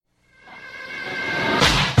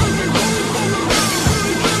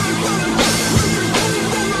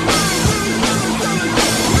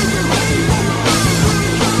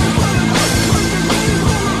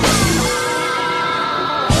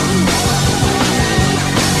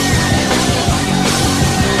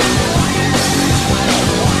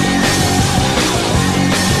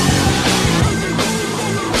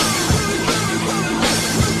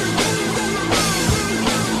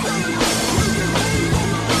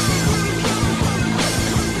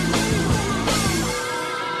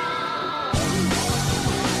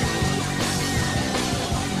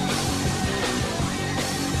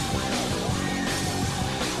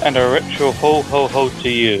and a retro ho ho ho to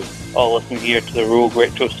you, all listening here to the Rogue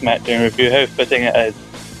Retro SmackDown review. How fitting it is,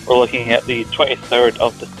 we're looking at the 23rd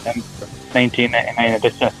of December 1999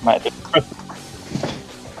 edition of SmackDown.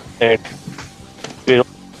 This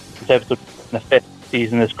episode in the fifth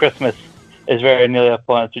season this Christmas is very nearly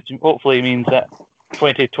upon us, which hopefully means that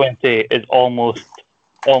 2020 is almost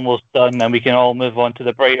done and we can all move on to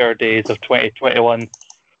the brighter days of 2021. It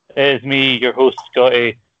is me, your host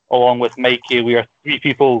Scotty, along with Mikey. We are three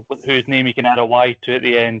people whose name you can add a Y to at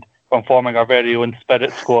the end from forming our very own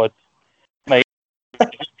Spirit Squad. Mike,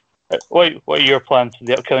 what are your plans for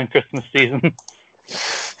the upcoming Christmas season?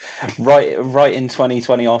 Right in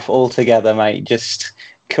 2020 off altogether, mate. Just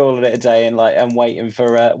calling it a day and waiting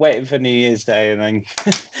for New Year's Day, and then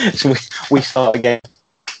so we start again.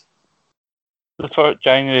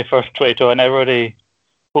 January 1st, 2020, and everybody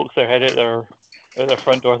pokes their head out their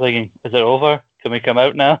front door thinking, is it over? Can we come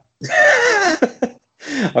out now?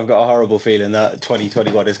 I've got a horrible feeling that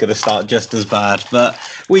 2021 is going to start just as bad, but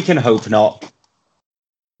we can hope not.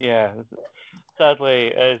 Yeah,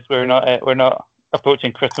 sadly, as we're not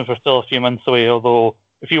approaching Christmas, we're still a few months away. Although,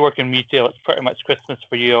 if you work in retail, it's pretty much Christmas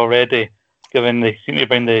for you already, given they seem to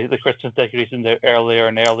bring the Christmas decorations out earlier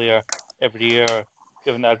and earlier every year.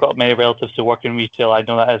 Given that I've got many relatives who work in retail, I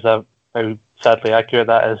know that is how sadly accurate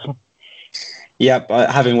that is. Yep,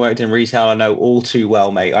 having worked in retail, I know all too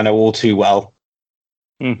well, mate. I know all too well.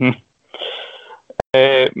 Mm-hmm.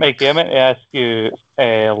 Mikey, I meant to ask you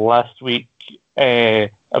last week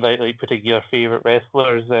about picking your favourite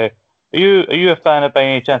wrestlers. Are you a fan by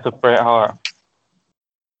any chance of Bret Hart?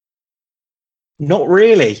 Not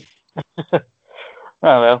really. Oh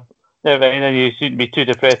well. Then you shouldn't be too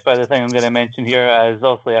depressed by the thing I'm going to mention here, as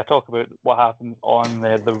obviously I talk about what happened on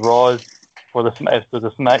the Raws for the episode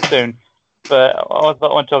of SmackDown. But I want to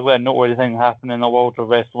talk about a noteworthy thing happening in the world of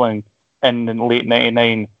wrestling in late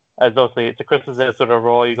 '99. As obviously it's a Christmas episode of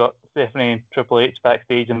Raw. You got Stephanie and Triple H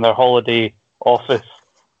backstage in their holiday office,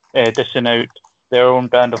 dishing out their own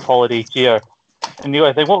brand of holiday cheer. And you got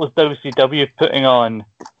to think, what was WCW putting on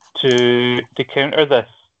to counter this?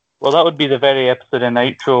 Well, that would be the very episode in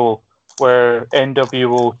Nitro where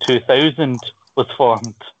NWO 2000 was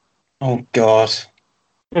formed. Oh God.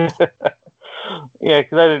 Yeah,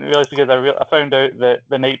 because I didn't realise, because I found out that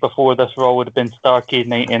the night before this Raw would have been Starrcade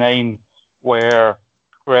 '99, where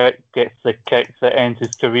Bret gets the kick that ends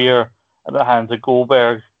his career at the hands of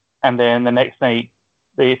Goldberg, and then the next night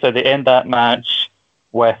they end that match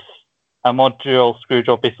with a Montreal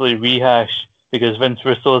Screwjob basically rehash, because Vince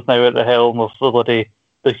Russo is now at the helm of the bloody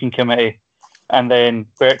booking committee, and then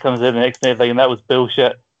Bret comes in the next night and that was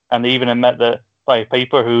bullshit, and they even admit that by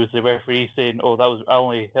Piper, who was the referee, saying, "Oh, I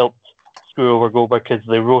only helped screw over Goldberg because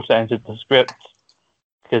they wrote it into the script,"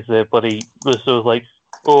 because the bloody Russo's like,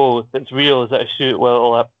 "Oh, it's real, is that a shoot?" Well,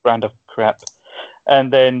 all that brand of crap.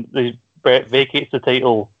 And then Bret vacates the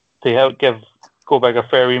title to help give Goldberg a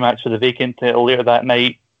fair rematch for the vacant title later that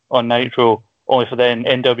night on Nitro, only for then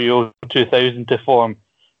NWO 2000 to form,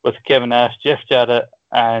 with Kevin Nash, Jeff Jarrett,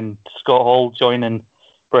 and Scott Hall joining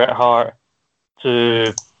Bret Hart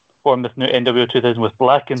to form this new NWO 2000 with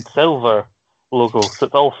black and silver logo. So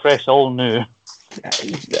it's all fresh, all new.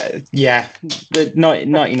 Yeah, the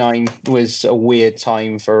 99 was a weird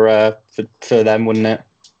time for them, wasn't it?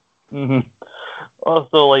 Mm-hmm.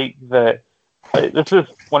 Also, this is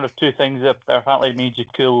one of two things that apparently made you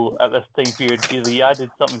cool at this time period. Either you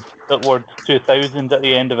added something that word 2000 at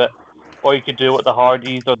the end of it, or you could do what the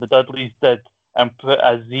Hardys or the Dudleys did and put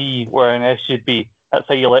a Z where an S should be. That's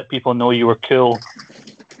how you let people know you were cool.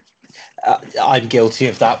 I'm guilty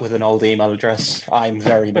of that with an old email address. I'm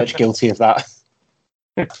very much guilty of that.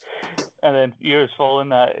 And then years following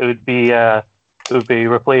that, it would be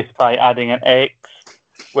replaced by adding an X,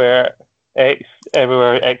 where X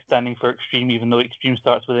everywhere, X standing for extreme, even though extreme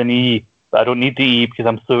starts with an E. But I don't need the E because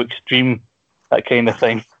I'm so extreme, that kind of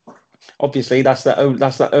thing. Obviously, that's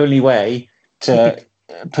the only way to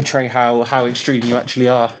portray how extreme you actually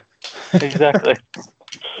are. Exactly.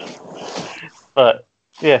 But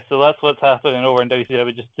yeah, so that's what's happening over in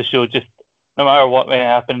WCW, just to show, just no matter what may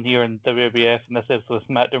happen here in WWF in this episode of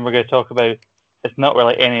SmackDown we're going to talk about, it's not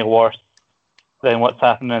really any worse than what's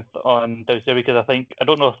happening on WCW, because I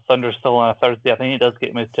don't know if Thunder's still on a Thursday. I think it does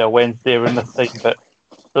get moved to a Wednesday around this time, but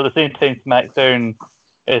so at the same time SmackDown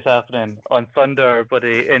is happening on Thunder, but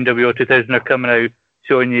the NWO 2000 are coming out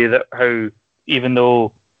showing you that how, even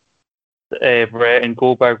though Bret and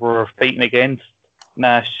Goldberg were fighting against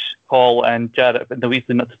Nash, Hall, and Jarrett in the weeks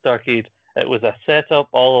leading up to Starrcade, it was a setup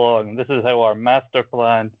all along. This is how our master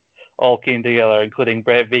plan all came together, including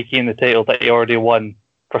Bret vacating the title that he already won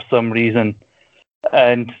for some reason.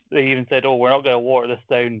 And they even said, "Oh, we're not going to water this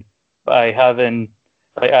down by having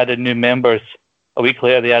added new members." A week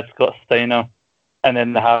later, they add Scott Steiner, and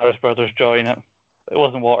then the Harris brothers join it. It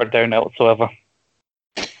wasn't watered down whatsoever.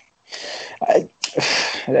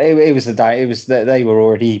 It was that they were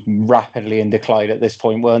already rapidly in decline at this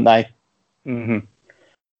point, weren't they? Mm-hmm.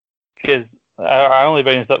 Because I only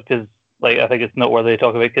bring this up because I think it's noteworthy to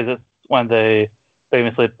talk about because it's one of the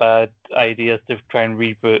famously bad ideas to try and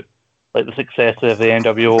reboot the success of the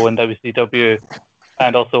NWO and WCW.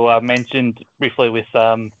 And also I mentioned briefly with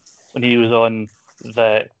Sam when he was on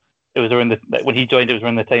that it was around when he joined, it was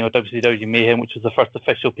around the time of WCW Mayhem, which was the first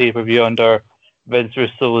official pay-per-view under Vince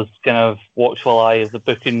Russo's kind of watchful eye of the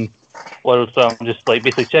booking world. So I'm just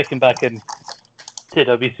basically checking back in to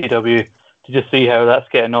WCW to just see how that's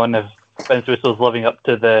getting on, if Vince Russo's living up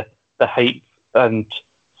to the hype and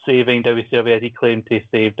saving WCW as he claimed to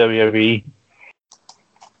save WWE.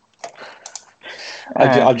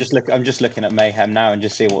 I'm just looking at Mayhem now and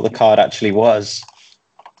just see what the card actually was.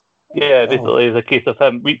 Yeah, basically it's a case of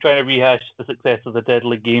him trying to rehash the success of the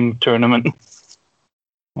Deadly Game tournament.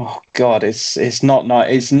 Oh God, it's not nice.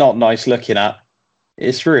 It's not nice looking at.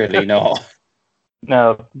 It's really not.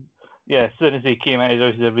 No, yeah. As soon as he came out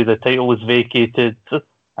of WCW, the title was vacated, and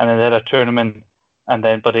then they had a tournament, and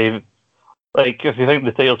then if you think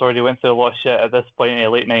the title's already went through a lot of shit at this point in the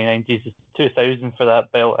late 1990s, 2000 for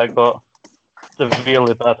that belt, I got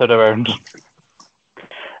severely battered around.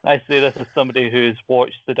 I say this as somebody who's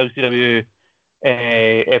watched the WCW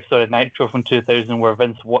episode of Nitro from 2000 where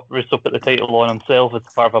Vince Russo put the title on himself as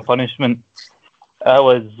part of a punishment. That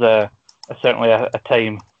was certainly a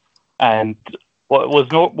time. And what was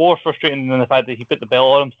more frustrating than the fact that he put the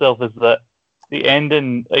belt on himself is that the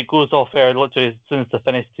ending, it goes off air literally as soon as the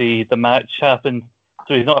finish the match happens,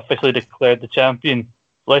 so he's not officially declared the champion.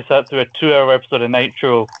 So I sat through a 2-hour episode of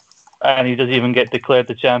Nitro and he doesn't even get declared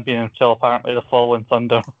the champion until apparently the following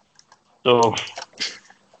Thunder. So,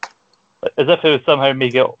 as if it would somehow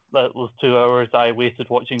make it that those 2 hours I wasted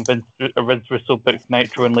watching Vince Russo book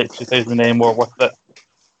Nitro in late 2008 more worth it.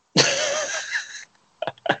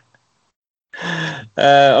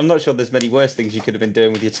 I'm not sure there's many worse things you could have been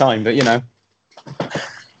doing with your time, but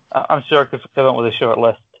I'm sure I could come up with a short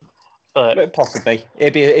list. But possibly.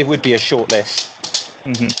 It would be a short list.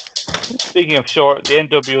 Mm-hmm. Speaking of short, the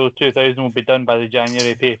NWO 2000 will be done by the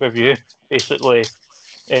January pay-per-view. Basically,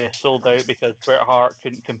 sold out because Bret Hart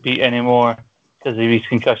couldn't compete anymore because of his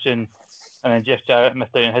concussion, and then Jeff Jarrett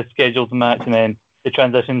missed out on his scheduled match, and then they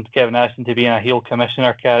transitioned Kevin Nash into being a heel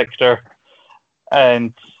commissioner character.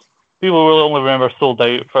 And people will only remember sold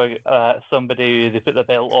out for somebody who they put the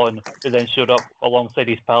belt on, who then showed up alongside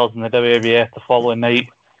his pals in the WWF the following night.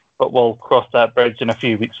 But we'll cross that bridge in a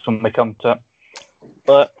few weeks when we come to it.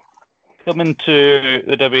 But coming to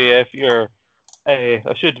the WWF,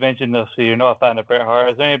 I should mention this, so you're not a fan of Bret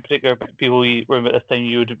Hart. Is there any particular people you remember at this time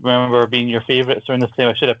you would remember being your favourites around this time?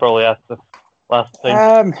 I should have probably asked this last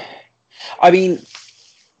time. I mean,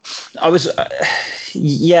 I was,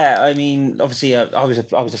 I mean, obviously, I was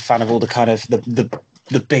a fan of all the kind of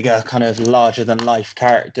the bigger kind of larger than life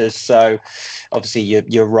characters. So, obviously,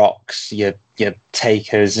 your Rocks, your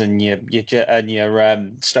Takers, and your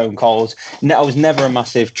Stone Colds. I was never a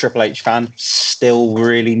massive Triple H fan. Still,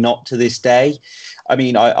 really not to this day. I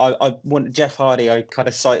mean, I want Jeff Hardy. I kind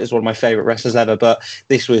of cite as one of my favorite wrestlers ever, but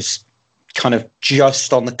this was kind of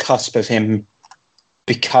just on the cusp of him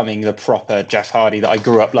becoming the proper Jeff Hardy that I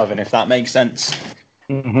grew up loving, if that makes sense.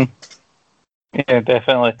 Mm-hmm. Yeah,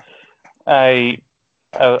 definitely.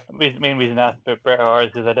 Main reason I asked about Bret Hart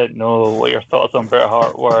is because I didn't know what your thoughts on Bret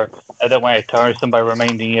Hart were. I didn't want to tarnish them by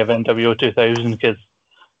reminding you of NWO 2000 because,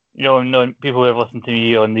 people who have listened to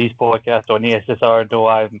me on these podcasts on ASSR know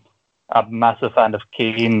I'm a massive fan of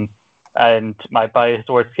Kane, and my bias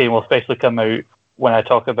towards Kane will especially come out when I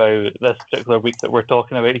talk about this particular week that we're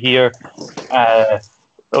talking about here,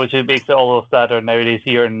 which makes it all the sadder nowadays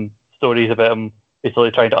hearing stories about him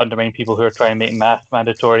basically trying to undermine people who are trying to make masks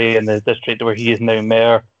mandatory in the district where he is now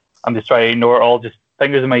mayor. I'm just trying to ignore it all, just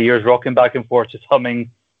fingers in my ears, rocking back and forth, just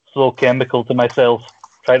humming Slow Chemical to myself,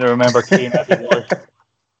 trying to remember Kane as he was.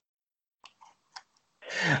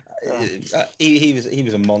 He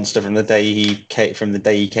was a monster from the day he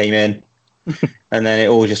came in, and then it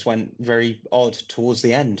all just went very odd towards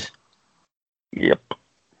the end. Yep.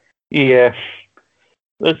 Yeah.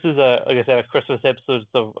 This is like I said, a Christmas episode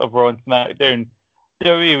of Raw and SmackDown.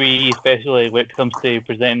 WWE, especially when it comes to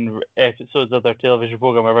presenting episodes of their television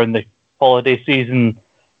program around the holiday season,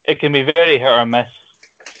 it can be very hit or miss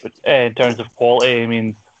in terms of quality. I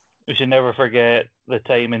mean, we should never forget the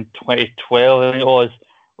time in 2012, I think it was,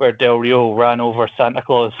 where Del Rio ran over Santa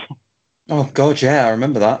Claus. Oh God, yeah, I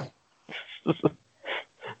remember that.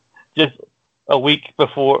 Just a week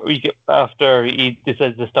after he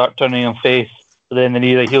decides to start turning him face, but then they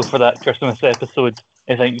need a heel for that Christmas episode.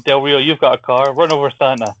 It's like, Del Rio, you've got a car, run over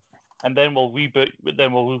Santa, and then we'll reboot.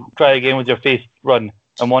 Then we'll try again with your face run,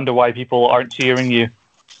 and wonder why people aren't cheering you.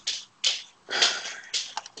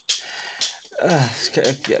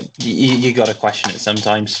 You got to question it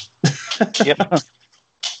sometimes. Yep.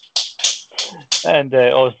 And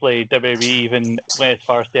obviously, WWE even went as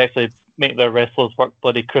far as to actually make their wrestlers work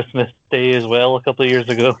bloody Christmas Day as well a couple of years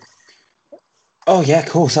ago. Oh yeah, of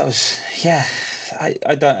course. That was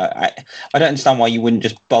I don't understand why you wouldn't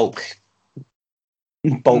just bulk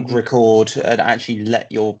record and actually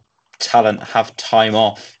let your talent have time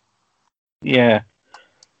off. Yeah,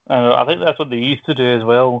 I think that's what they used to do as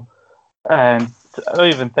well. And I don't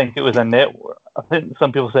even think it was a network. I think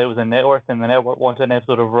some people say it was a network, and the network wanted an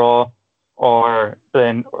episode of Raw, or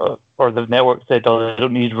the network said, "Oh, they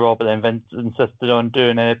don't need Raw," but then Vince insisted on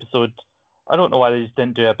doing an episode. I don't know why they just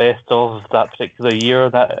didn't do a best of that particular year.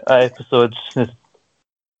 That episode.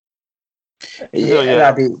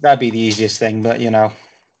 Yeah, that'd be the easiest thing, but you know,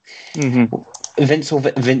 Vince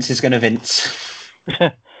is going to Vince.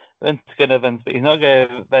 Vince is going to Vince, but he's not going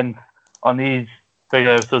to Vince on these big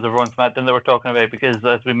episodes of Raw and SmackDown that we're talking about, because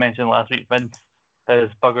as we mentioned last week, Vince has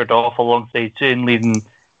buggered off alongside Shane, leaving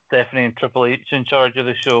Stephanie and Triple H in charge of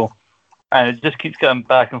the show, and it just keeps getting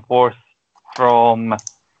back and forth from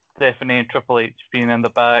Stephanie and Triple H being in the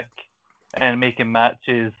back and making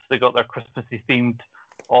matches. They got their Christmassy themed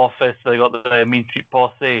office. They got the Mean Street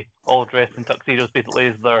Posse all dressed in tuxedos, basically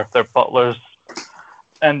as their butlers,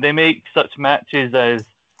 and they make such matches as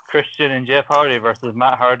Christian and Jeff Hardy versus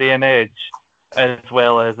Matt Hardy and Edge, as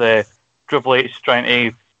well as Triple H trying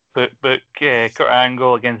to book Kurt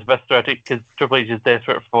Angle against Viscera, because Triple H is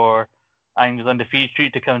desperate for Angle's undefeated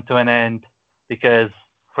streak to come to an end, because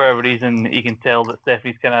for whatever reason he can tell that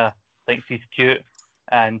Stephanie's kind of thinks he's cute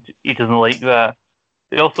and he doesn't like that.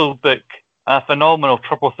 They also book a phenomenal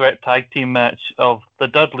triple threat tag team match of the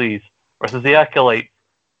Dudleys versus the Acolytes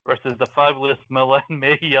versus the Fabulous Moolah and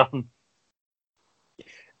Mae Young.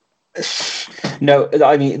 No,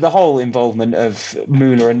 I mean, the whole involvement of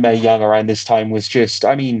Moolah and Mae Young around this time was just,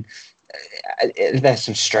 I mean, there's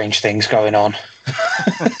some strange things going on.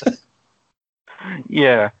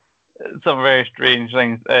 Yeah, some very strange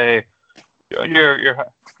things. I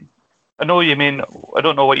know you mean, I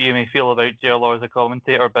don't know what you may feel about JLR as a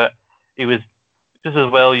commentator, but he was just as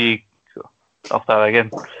well. I'll start again.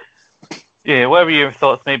 Yeah, whatever your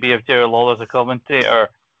thoughts may be of Jerry Lawler as a commentator,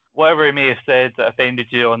 whatever he may have said that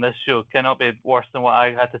offended you on this show cannot be worse than what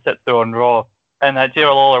I had to sit through on Raw. And that Jerry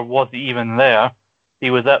Lawler wasn't even there. He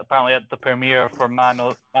was apparently at the premiere for Man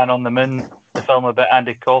on the Moon, the film about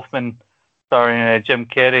Andy Kaufman starring Jim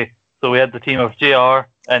Carrey. So we had the team of JR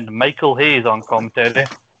and Michael Hayes on commentary.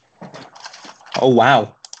 Oh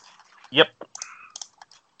wow! Yep.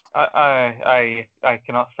 I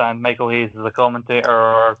cannot stand Michael Hayes as a commentator,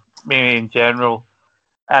 or maybe in general.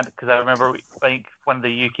 And because I remember, I think one of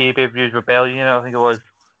the UK pay-per-views, Rebellion, I think it was,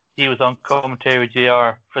 he was on commentary with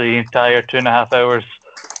JR for the entire 2.5 hours,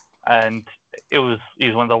 and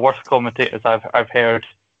he's one of the worst commentators I've heard.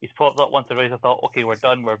 He's popped up once or twice. I thought, okay, we're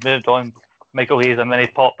done, we're moved on, Michael Hayes, and then he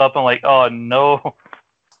popped up. I'm like, oh no,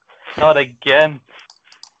 not again.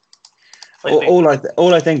 Like,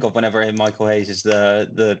 all I think of whenever I hear Michael Hayes is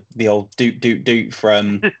the old doot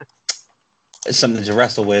from Something to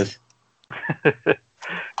Wrestle With.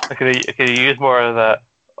 I could use more of that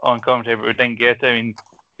on commentary, but we didn't get it. I mean,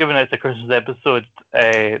 given it's a Christmas episode,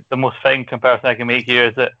 the most fitting comparison I can make here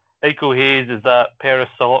is that Michael Hayes is that pair of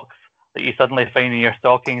socks that you suddenly find in your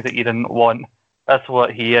stockings that you didn't want. That's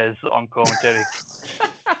what he is on commentary.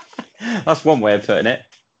 That's one way of putting it.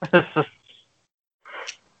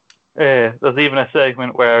 There's even a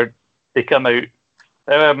segment where they come out.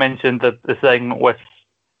 I mentioned the segment with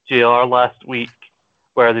JR last week,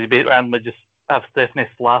 where they randomly just have Stephanie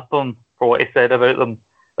slap him for what he said about them.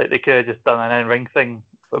 Like, they could have just done an in-ring thing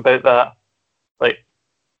about that. Like,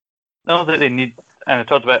 not that they need, and I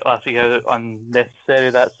talked about last week how unnecessary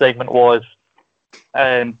that segment was.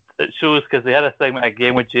 And it shows because they had a segment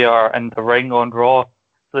again with JR in the ring on Raw,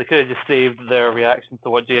 so they could have just saved their reaction to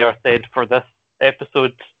what JR said for this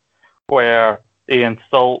episode, where they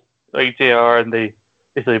insult like JR and they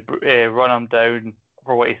basically run him down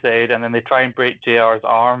for what he said, and then they try and break JR's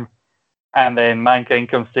arm, and then Mankind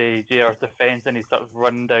comes to JR's defense, and he starts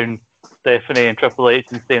running down Stephanie and Triple H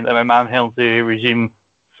and saying that my Manhunter regime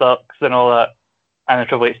sucks and all that, and then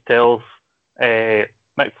Triple H tells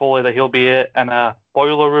Mick Foley that he'll be in a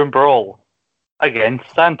boiler room brawl against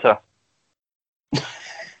Santa.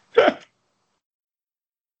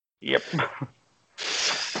 Yep.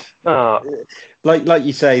 Like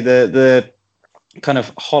you say, the kind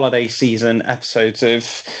of holiday season episodes of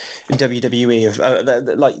WWE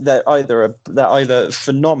they're either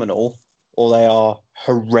phenomenal or they are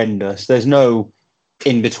horrendous. There's no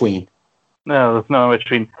in between. No, there's no in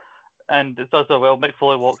between. And it's also, well, Mick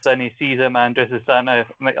Foley walks in, he sees him and dresses Santa,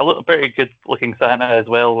 like a little pretty good looking Santa as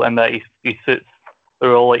well, and that he suits the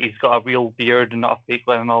role, like he's got a real beard and not a fake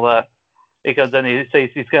one and all that. He comes in, he says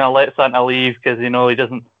he's going to let Santa leave because, he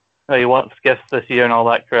doesn't, he wants gifts this year and all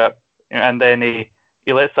that crap. And then he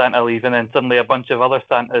lets Santa leave, and then suddenly a bunch of other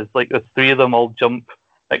Santas, like there's three of them, all jump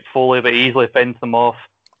like Foley, but he easily fends them off.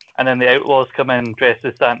 And then the Outlaws come in dressed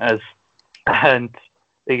as Santas, and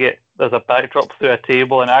there's a backdrop through a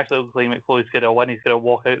table, and it actually looks like Mick Foley's going to win. He's going to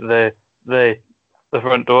walk out the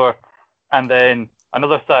front door, and then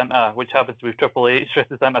another Santa, which happens to be Triple H,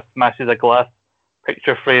 dressed as Santa, smashes a glass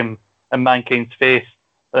picture frame in Mankind's face,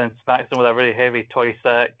 and then smacks him with a really heavy toy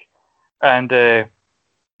sack. And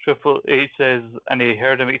Triple H says, and he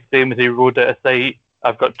heard him exclaim as he rode out of sight,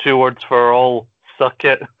 "I've got 2 words for all, suck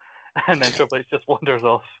it." And then Triple H just wanders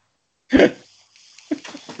off.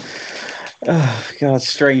 Oh God,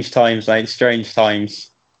 strange times, mate. Strange times.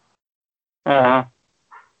 Yeah,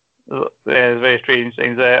 very strange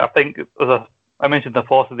things. I think I mentioned the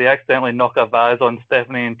Foster, they accidentally knock a vase on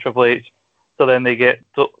Stephanie and Triple H, so then they get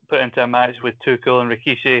put into a match with Too Cool and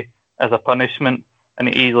Rikishi as a punishment, and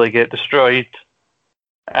they easily get destroyed.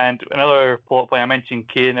 And another plot point, I mentioned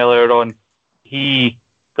Kane earlier on, he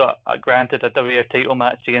got granted a WWF title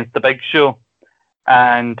match against the Big Show,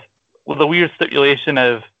 and with the weird stipulation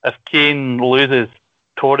of if Kane loses,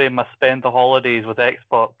 Tori must spend the holidays with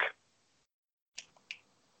X-Pac.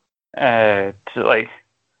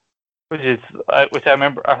 Which I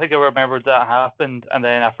remember. I think I remembered that happened, and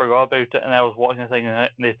then I forgot about it, and I was watching the thing, and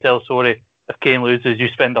they tell Tori, if Kane loses, you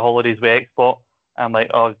spend the holidays with X-Pac. I'm like,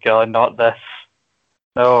 oh God, not this.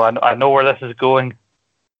 No, I know where this is going.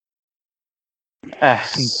 And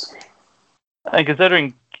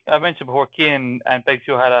considering, I mentioned before, Kane and Big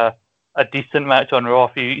Show had a decent match on Raw a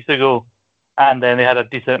few weeks ago, and then they had a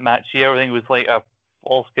decent match here. I think it was like a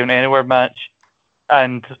Falls Count Anywhere match.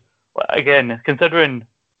 And again, considering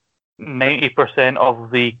 90%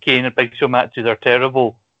 of the Kane and Big Show matches are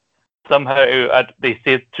terrible, somehow they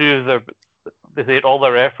saved all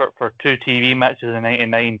their effort for 2 TV matches in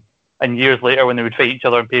 '99, and years later when they would fight each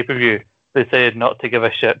other on pay-per-view, they decided not to give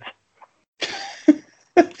a shit.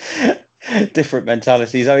 Different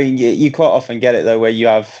mentalities. I mean, you quite often get it though, where you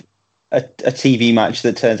have a TV match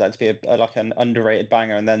that turns out to be like an underrated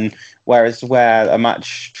banger, and then where a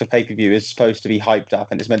match for pay-per-view is supposed to be hyped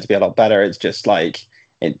up and it's meant to be a lot better, it's just like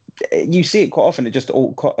you see it quite often. It just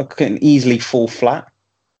can easily fall flat.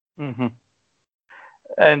 Mm-hmm.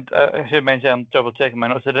 And I should mention, I'm double checking my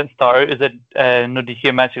notes. It didn't start out as a no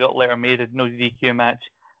DQ match. It got later made a no DQ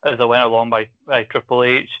match as it went along by Triple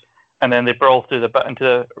H, and then they brawl through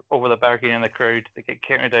over the barricade in the crowd. They get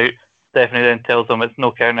counted out. Stephanie then tells them it's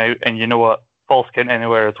no count out, and you know what? False count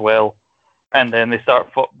anywhere as well. And then they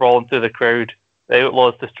start brawling through the crowd. The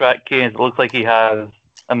Outlaws distract Kane. It looks like he has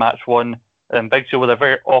a match won. And Big Show, with a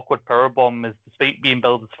very awkward powerbomb, despite being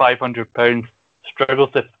billed as 500 pounds,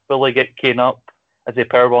 struggles to fully get Kane up as he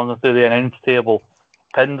powerbombs him through the announce table,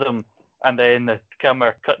 pins him, and then the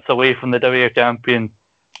camera cuts away from the WWF champion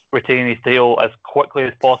retaining his title as quickly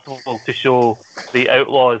as possible to show the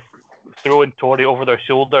Outlaws throwing Tori over their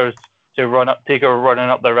shoulders to take her running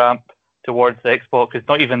up the ramp towards the X-Pac. It's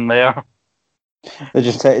not even there. They're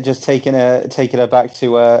just taking her back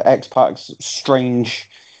to X-Pac's strange,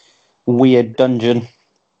 weird dungeon. I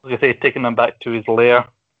was going to say, taking them back to his lair.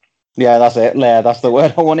 Yeah, that's it. Lair. That's the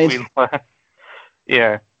word I wanted.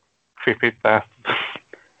 Yeah, creepy bastard.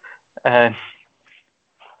 And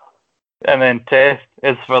then Test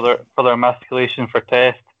is for their emasculation for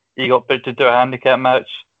Test. He got put into a handicap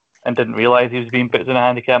match and didn't realise he was being put in a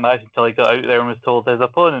handicap match until he got out there and was told his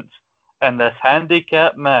opponents in this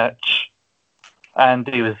handicap match. And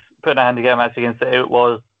he was put in a handicap match against the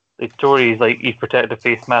Outlaws. Tori's like, he's protected the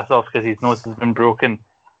face mask off because his nose has been broken.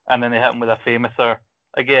 And then they hit him with a famouser.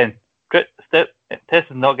 Again,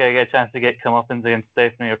 Test is not going to get a chance to get comeuppance against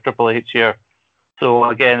Stephanie or Triple H here. So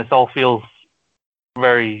again, this all feels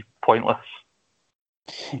very pointless.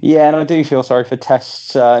 Yeah, and I do feel sorry for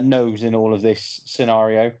Test's nose in all of this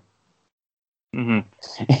scenario.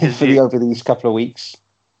 Mm-hmm. Over these couple of weeks.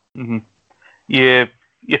 Mm-hmm. You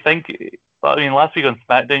think? I mean, last week on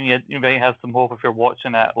SmackDown, you might have some hope if you're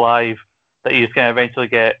watching it live that he's going to eventually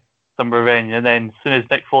get some revenge. And then as soon as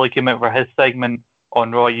Mick Foley came out for his segment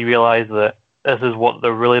on Raw, you realise that this is what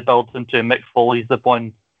they're really built into. Mick Foley's the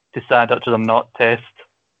one to stand up to them, not Test.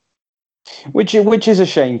 Which is a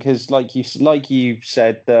shame because, like you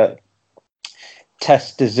said, that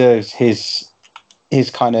Test deserves his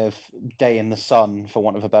kind of day in the sun, for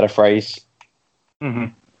want of a better phrase.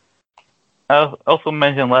 Mm-hmm. I also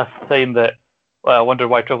mentioned last time that I wondered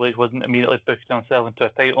why Triple H wasn't immediately booked himself into a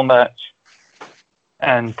title match,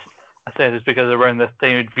 and I said it's because around this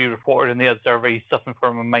time it'd be reported in the Observer he's suffering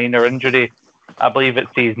from a minor injury. I believe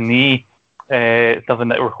it's his knee. It's something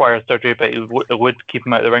that requires surgery, but it would keep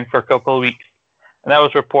him out of the ring for a couple of weeks. And that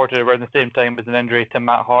was reported around the same time as an injury to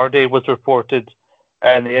Matt Hardy was reported.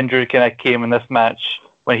 And the injury kind of came in this match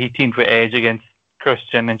when he teamed with Edge against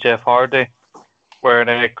Christian and Jeff Hardy,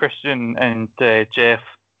 where Christian and Jeff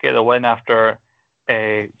get the win after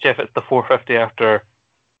Jeff hits the 450 after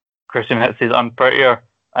Christian hits his unprettier.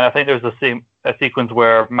 And I think there was a sequence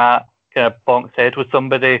where Matt kind of bonks head with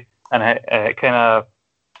somebody, and it kind of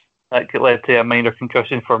that led to a minor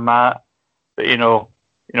concussion for Matt. But if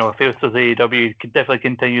it was AEW, you could definitely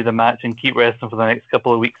continue the match and keep wrestling for the next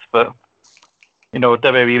couple of weeks. But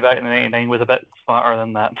WWE back in the '99 was a bit smarter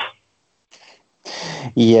than that.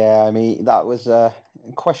 Yeah, I mean that was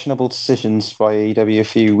questionable decisions by AEW a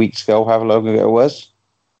few weeks ago. However long ago it was.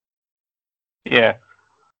 Yeah.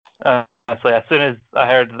 So as soon as I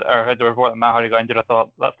heard the report that Matt Hardy got injured, I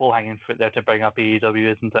thought that's low hanging fruit there to bring up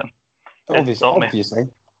AEW, isn't it? Obviously.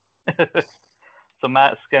 So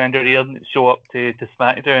Matt's getting injured. He doesn't show up to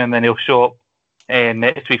SmackDown, and then he'll show up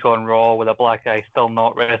next week on Raw with a black eye, still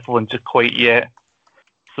not wrestling just quite yet.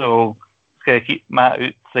 So it's going to keep Matt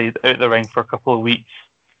out the ring for a couple of weeks.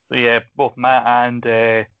 So yeah, both Matt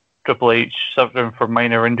and Triple H suffering from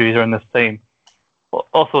minor injuries around this time.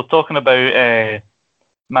 Also talking about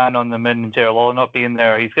Man on the Moon and Jerry Lawler not being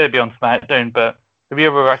there, he's going to be on SmackDown. But have you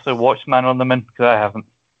ever actually watched Man on the Moon? Because I haven't.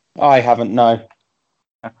 I haven't. No.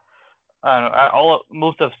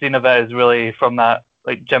 Most I've seen of it is really from that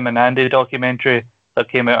Jim and Andy documentary that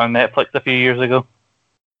came out on Netflix a few years ago.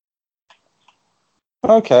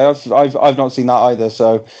 Okay, I've not seen that either,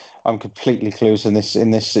 so I'm completely clueless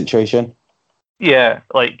in this situation. Yeah,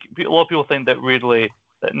 a lot of people think that weirdly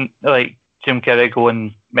that Jim Carrey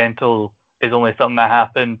going mental is only something that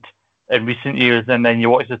happened in recent years, and then you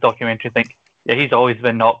watch this documentary and think, yeah, he's always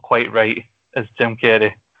been not quite right as Jim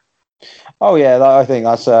Carrey. Oh yeah, I think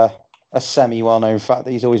that's a semi well-known fact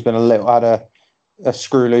that he's always been had a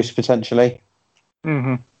screw loose potentially.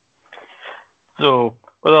 Mm-hmm. So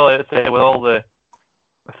with all the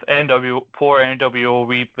poor NWO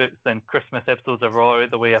reboots and Christmas episodes of Raw out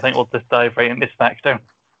of the way, I think we'll just dive right into SmackDown.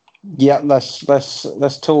 Yeah, let's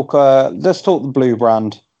talk the Blue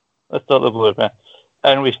Brand. Let's talk the Blue Brand,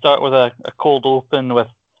 and we start with a cold open with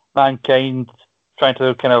Mankind trying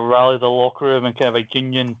to kind of rally the locker room and kind of a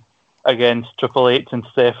union against Triple H and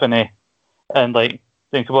Stephanie. And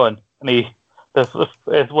think about it. And this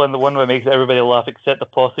is the one that makes everybody laugh except the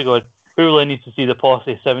Posse going, who really needs to see the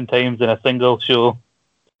Posse 7 times in a single show?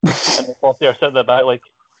 And the Posse are sitting in the back what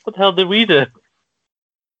the hell did we do?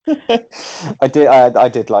 I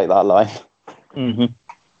did like that line. Mm-hmm.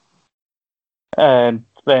 And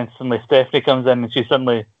then suddenly Stephanie comes in and she's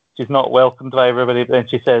not welcomed by everybody, but then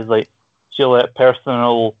she says she'll let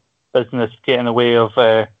personal business get in the way of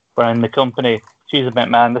running the company. She's a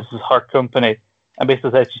McMahon, this is her company. And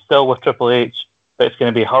basically said she's still with Triple H, but it's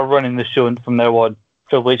going to be her running the show, and from now on,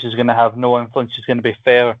 Triple H is going to have no influence, she's going to be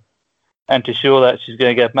fair. And to show that, she's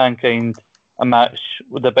going to give Mankind a match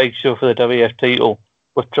with a big show for the WF title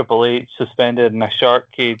with Triple H suspended in a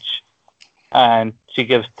shark cage. And she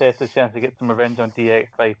gives Tess a chance to get some revenge on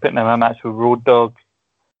DX by putting him in a match with Road Dogg.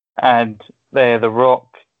 And The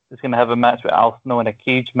Rock is going to have a match with Al Snow in a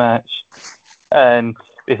cage match. And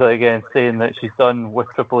basically again saying that she's done with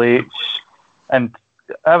Triple H. And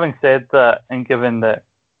having said that, and given that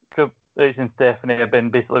Triple H and Stephanie have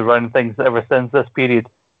been basically running things ever since this period,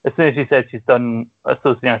 as soon as she said she's done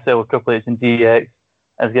associating herself with Triple H and DX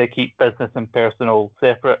and is going to keep business and personal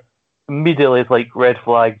separate, immediately it's red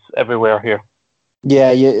flags everywhere here.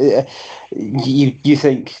 Yeah, you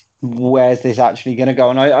think, where's this actually going to go?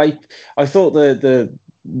 And I thought the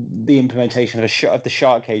implementation of the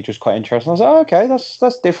shark cage was quite interesting. I was like, okay,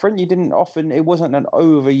 that's different. It wasn't an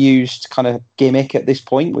overused kind of gimmick at this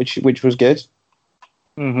point, which was good.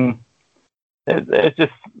 Mm-hmm. It's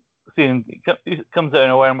just it comes out of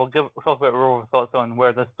nowhere, and we'll talk about our thoughts on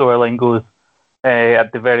where this storyline goes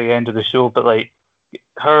at the very end of the show. But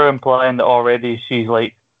her implying that already she's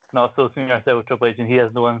not associating herself with Triple H and he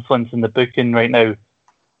has no influence in the booking right now.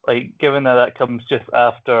 Given that comes just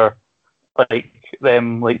after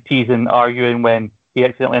them teasing, arguing when he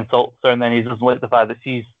accidentally insults her, and then he doesn't like the fact that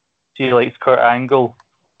she likes Kurt Angle.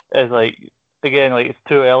 Is again, it's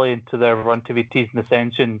too early into their run to be teasing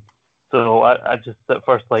Ascension So I just at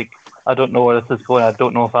first I don't know where this is going. I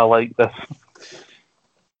don't know if I like this.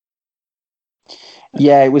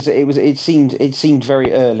 Yeah, it seemed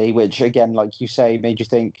very early, which again, like you say, made you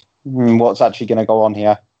think, what's actually going to go on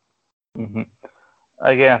here? Mm-hmm.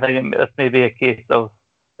 Again, I think this may be a case of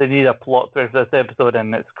they need a plot for this episode,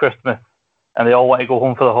 and it's Christmas, and they all want to go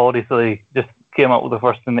home for the holiday, so they just came up with the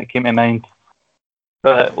first thing that came to mind.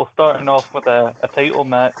 But we're starting off with a title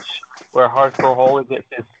match where Hardcore Holly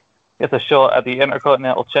gets a shot at the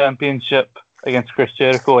Intercontinental Championship against Chris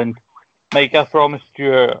Jericho. And Mike, I promised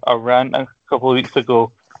you a rant a couple of weeks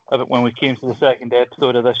ago about when we came to the second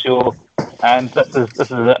episode of the show, and this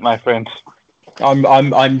is it, my friend.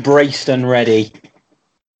 I'm braced and ready.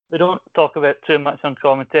 We don't talk about too much on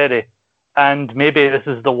commentary, and maybe this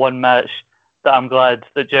is the one match that I'm glad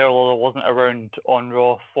that Jerry Lawler wasn't around on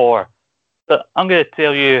Raw for. But I'm going to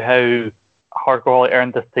tell you how Hardcore Holly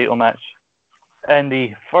earned this title match. In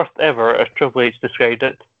the first ever, as Triple H described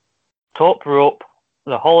it, top rope,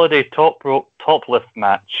 the holiday top rope topless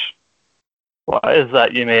match. What is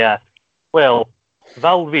that, you may ask? Well,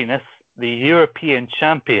 Val Venus, the European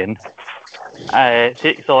champion,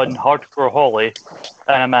 takes on Hardcore Holly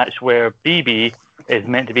in a match where BB is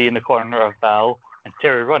meant to be in the corner of Val and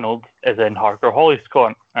Terry Reynolds is in Hardcore Holly's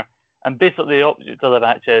corner. And basically the opposite of the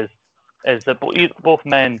match is that both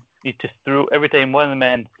men need to throw, every time one of the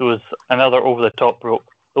men throws another over the top rope,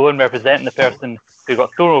 the one representing the person who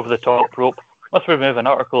got thrown over the top rope must remove an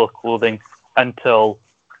article of clothing until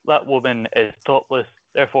that woman is topless.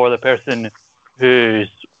 Therefore, the person who's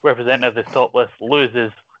representative is topless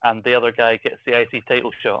loses, and the other guy gets the IC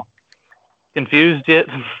title shot. Confused yet?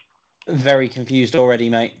 Very confused already,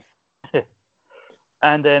 mate.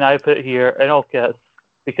 And then I put here in all caps,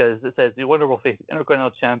 because it says the Wonderful Face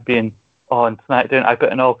Intercontinental Champion on SmackDown. I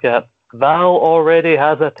put in all caps, Val already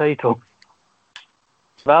has a title.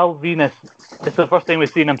 Val Venus, it's the first time we've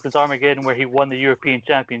seen him since Armageddon, where he won the European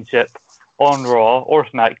Championship on Raw or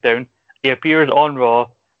SmackDown. He appears on Raw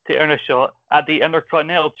to earn a shot at the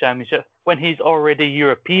Intercontinental Championship when he's already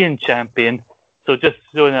European champion. So just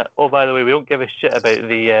showing that, oh, by the way, we don't give a shit about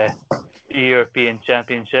the European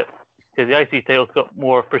Championship, because the IC title's got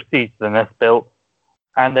more prestige than this belt.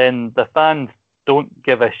 And then the fans don't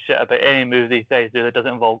give a shit about any move these guys do that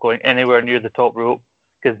doesn't involve going anywhere near the top rope,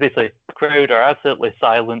 because basically the crowd are absolutely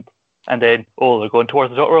silent, and then, oh, they're going towards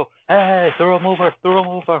the top rope. Hey, throw him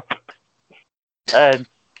over. And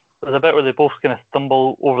there's a bit where they both kind of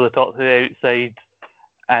stumble over the top to the outside,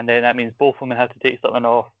 and then that means both women have to take something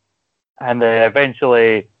off. And then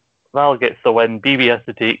eventually Val gets the win. BB has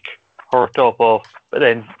to take her top off, but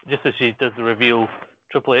then just as she does the reveal,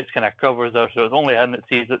 Triple H kind of covers her, so it's only him that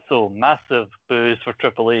sees it. So massive boos for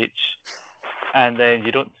Triple H, and then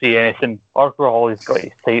you don't see anything. Hardcore Holly's got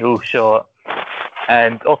his title shot,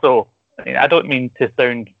 and also, I mean, I don't mean to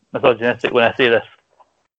sound misogynistic when I say this,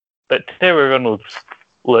 but Terry Reynolds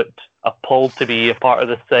looked appalled to be a part of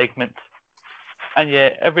this segment, and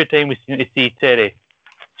yet every time we seem to see Terry,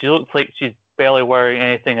 she looks like she's barely wearing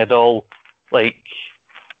anything at all,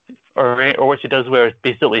 or what she does wear is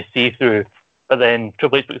basically see-through. But then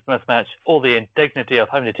Triple H puts in this match, the indignity of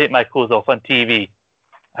having to take my clothes off on TV.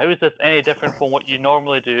 How is this any different from what you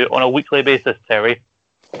normally do on a weekly basis, Terry?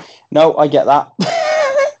 No, I get that.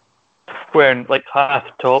 Wearing half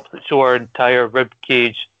tops that show her entire rib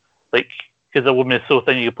cage, because a woman is so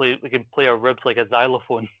thin you can play her ribs like a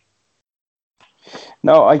xylophone.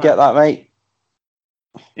 No, I get that, mate.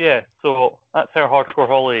 Yeah, so that's how Hardcore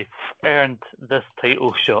Holly earned this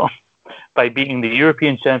title shot, by beating the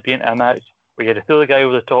European champion in a match where you had to throw the guy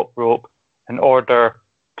over the top rope in order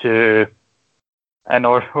for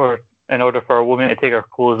a woman to take her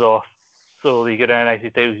clothes off, so you get an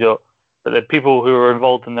IC title shot. But the people who were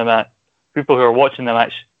involved in the match, people who were watching the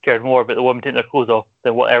match, cared more about the woman taking their clothes off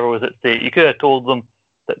than whatever was at stake. You could have told them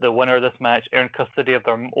that the winner of this match earned custody of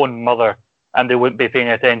their own mother, and they wouldn't be paying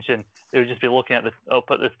attention. They would just be looking at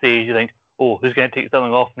up at the stage. You think, oh, who's going to take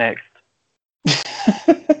something off next?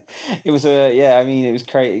 It was it was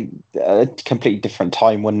a completely different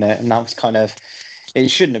time, wasn't it? And that was kind of, it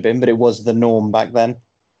shouldn't have been, but it was the norm back then.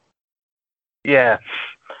 Yeah.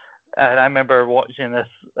 And I remember watching this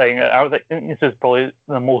thing. I was like, this is probably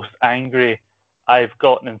the most angry I've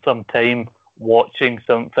gotten in some time watching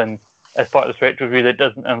something as part of this retro review that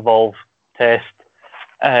doesn't involve Test.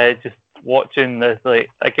 Just watching this,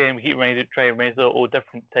 again, we keep trying to remind us of a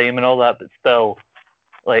different time and all that, but still,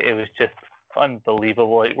 it was just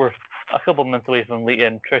unbelievable. We're a couple of months away from Lita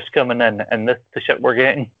and Trish coming in, and this is the shit we're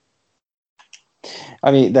getting.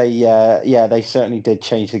 I mean, they certainly did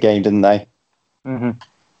change the game, didn't they? Mm-hmm.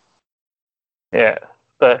 Yeah,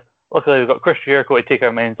 but luckily we've got Chris Jericho to take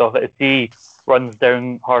our minds off it. As he runs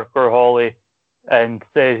down Hardcore Holly and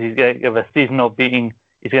says he's going to give a seasonal beating,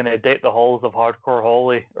 he's going to deck the halls of Hardcore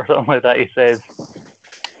Holly or something like that, he says.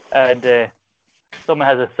 And someone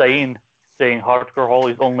has a sign saying Hardcore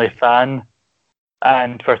Holly's only fan.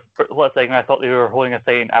 And for a second, I thought they were holding a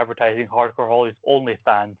sign advertising Hardcore Holly's only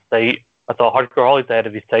fan site. I thought Hardcore Holly's ahead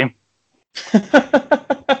of his time.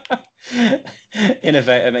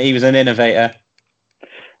 Innovator, he was an innovator.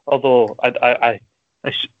 Although I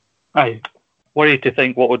worry to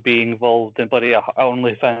think what would be involved in bloody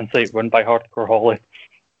OnlyFans site run by Hardcore Holly.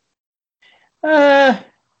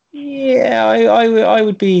 Yeah, I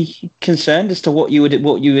would be concerned as to what you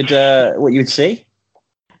would see.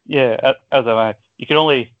 Yeah, as am I. You can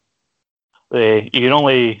only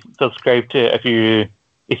subscribe to it if he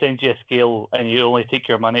sends you a scale, and you only take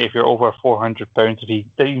your money if you're over £400. If he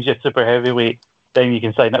deems you super heavyweight, then you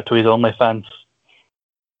can sign up to his OnlyFans.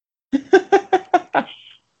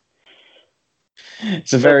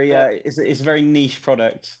 It's a very it's a very niche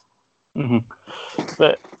product. Mm-hmm.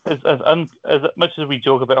 But as much as we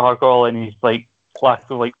joke about Hardcore and he's like lack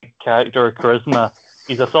of like character or charisma,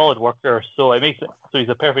 he's a solid worker. So it makes it so he's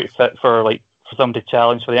a perfect fit for somebody to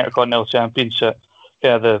challenge for the Intercontinental Championship.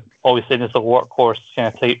 Kind of always saying it's a workhorse kind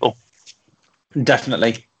of title.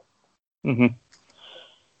 Definitely. Mm-hmm.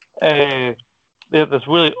 There's this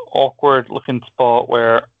really awkward looking spot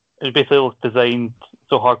where it basically was designed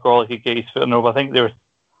so Hardcore could get his foot in the rope. I think I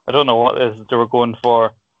don't know what it is they were going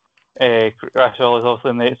for. Crash Holly is also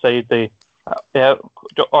on the outside.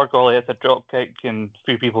 Hardcore has a drop kick, and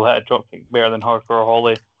few people had a drop kick better than Hardcore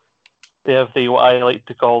Holly. They have what I like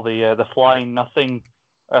to call the flying nothing.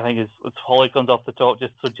 I think it's Holly comes off the top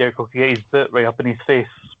just so Jericho can get his boot right up in his face.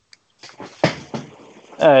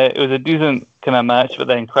 It was a decent kind of match, but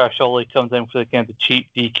then Crash Holly comes in for the kind of cheap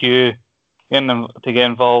DQ, getting them to get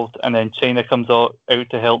involved, and then Chyna comes out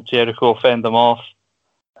to help Jericho fend them off.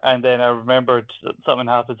 And then I remembered that something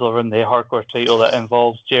happens over in the Hardcore title that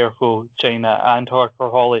involves Jericho, Chyna, and Hardcore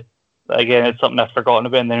Holly. Again, it's something I've forgotten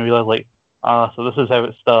about, and then realised, so this is how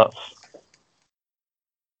it starts.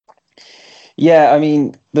 Yeah, I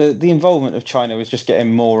mean, the involvement of Chyna was just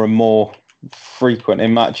getting more and more frequent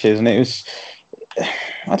in matches, and it was,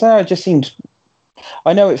 I don't know, it just seemed,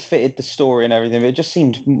 I know it fitted the story and everything, but it just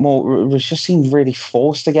seemed really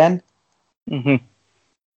forced again. Mm-hmm.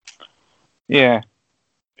 Yeah.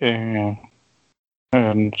 So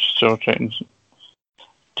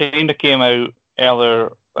Chyna came out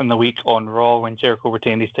earlier in the week on Raw when Jericho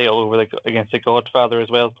retained his title against the Godfather as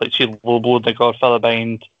well. Like she low-blowed the Godfather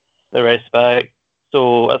behind the rest back.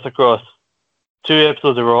 So that's across 2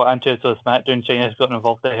 episodes of Raw and 2 episodes of SmackDown. Chyna's gotten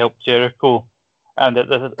involved to help Jericho, and at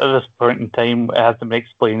this point in time, it has to be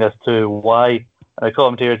explained as to why. And the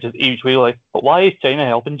commentator just each week like, but why is Chyna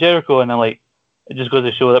helping Jericho? And I'm like, it just goes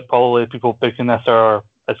to show that probably people booking this are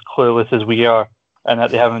as clueless as we are, and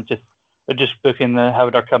that they're just booking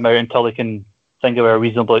having her come out until they can think of a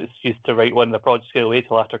reasonable excuse to write one. They're probably just going to wait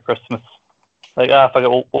till after Christmas. Like, fuck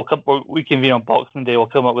it, we convene on Boxing Day, we'll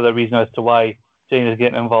come up with a reason as to why Chyna's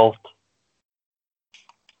getting involved.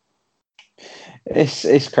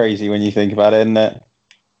 It's crazy when you think about it, isn't it?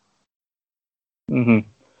 Mm-hmm.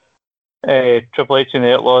 Triple H and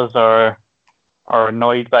the Outlaws are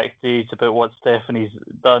annoyed backstage about what Stephanie's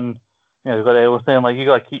done. You know, they've got everyone saying like, you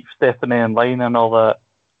got to keep Stephanie in line and all that.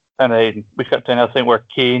 And then we got to another thing where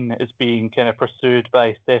Kane is being kind of pursued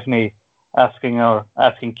by Stephanie,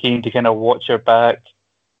 asking Kane to kind of watch her back,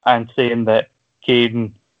 and saying that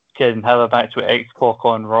Kane can have a match with X-Pac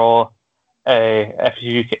on Raw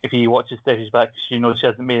if he watches Stephanie's back. She knows she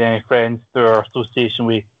hasn't made any friends through her association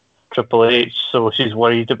with Triple H, so she's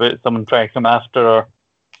worried about someone trying to come after her.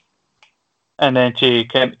 And then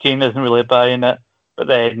Kane isn't really buying it, but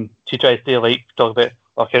then she tries to talk about,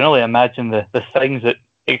 I can only imagine the things that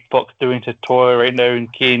X-Pac's doing to Tori right now,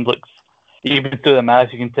 and Kane looks, even through the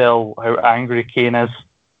match, you can tell how angry Kane is.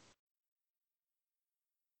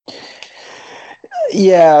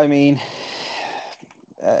 Yeah, I mean,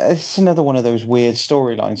 it's another one of those weird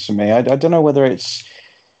storylines for me. I don't know whether it's...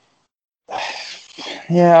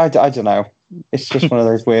 Yeah, I don't know. It's just one of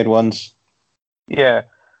those weird ones. Yeah,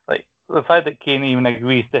 like the fact that Kane even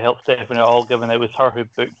agrees to help Stephanie at all, given it was her who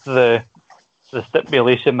booked the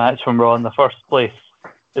stipulation match from Raw in the first place,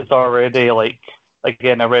 is already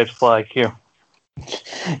again a red flag here.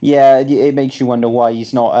 Yeah, it makes you wonder why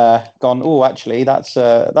he's not gone, oh, actually, that's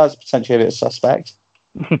potentially a bit suspect.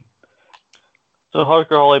 So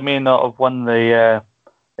Hardcore Holly may not have won the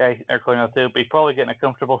Intercontinental title, but he's probably getting a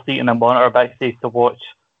comfortable seat in a monitor backstage to watch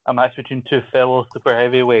a match between 2 fellow super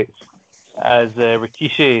heavyweights as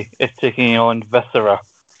Rikishi is taking on Viscera.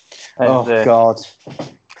 Oh God,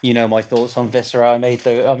 you know my thoughts on Viscera. I made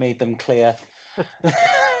them clear.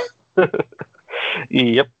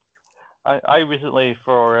 Yep. I recently,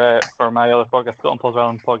 for my other podcast, Scotland Pulse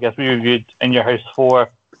Island podcast, we reviewed In Your House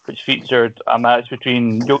 4, which featured a match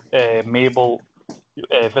between Mabel,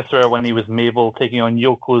 Viscera when he was Mabel, taking on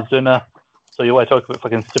Yokozuna. So you want to talk about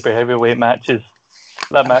fucking super heavyweight matches?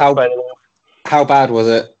 That match, by the way. How bad was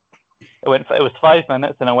it? It was 5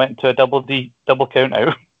 minutes, and I went to a double count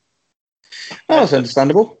out. That's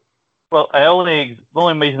understandable. Well, the only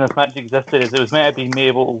reason this match existed is it was meant to be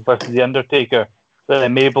Mabel versus The Undertaker. So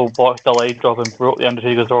then Mabel botched a leg drop and broke The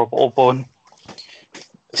Undertaker's orbital bone.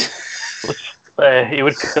 He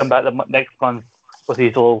would come back the next month with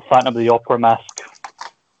his little Phantom of the Opera mask.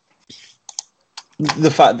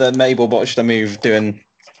 The fact that Mabel botched a move doing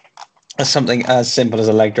something as simple as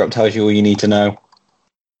a leg drop tells you all you need to know.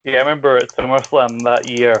 Yeah, I remember at SummerSlam that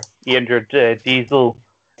year, he injured Diesel,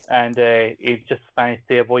 and he just managed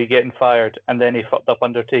to avoid getting fired, and then he fucked up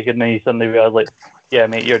Undertaker, and then he suddenly realized, like, yeah,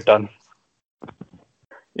 mate, you're done.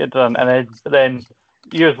 You're done. And then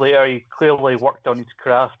years later, he clearly worked on his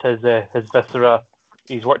craft, his Viscera.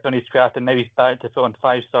 He's worked on his craft, and now he's back to put on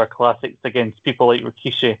 5-star classics against people like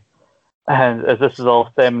Rikishi. And as this is all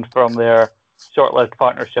stemmed from their short-lived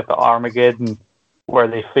partnership at Armageddon, where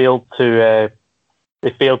they failed to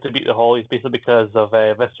beat the Hollies basically because of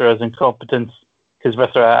Viscera's incompetence, because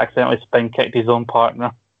Viscera accidentally spin kicked his own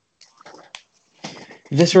partner.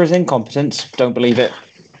 Viscera's incompetence? Don't believe it.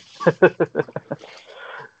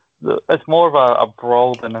 It's more of a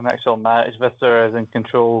brawl than an actual match. Viscera is in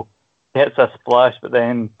control. He hits a splash, but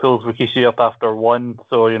then pulls Rikishi up after one.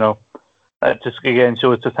 So, you know, that just again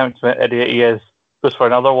shows just how much of an idiot he is. Goes for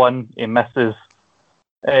another one. He misses.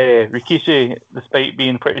 Rikishi, despite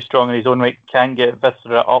being pretty strong in his own right, can get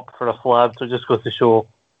Viscera up for a slab. So it just goes to show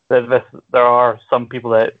that there are some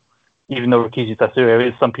people that, even though Rikishi's a super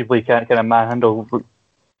heavy, some people he can't kind of manhandle.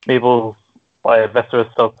 Mabel's Viscera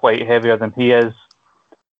is still quite heavier than he is.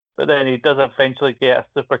 But then he does eventually get a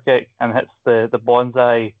super kick and hits the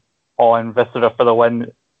bonsai on Viscera for the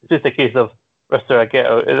win. It's just a case of Viscera, get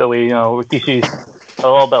out of the way. You know, Rikishi's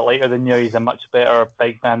a little bit lighter than you. He's a much better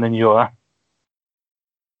big man than you are.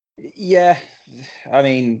 Yeah, I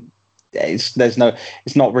mean, it's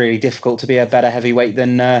not really difficult to be a better heavyweight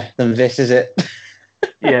than this, is it?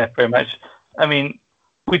 Yeah, pretty much. I mean,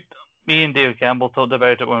 me and David Campbell talked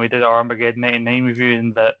about it when we did our Armageddon 99 review,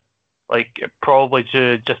 and that like it probably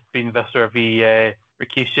should have just been Viscera v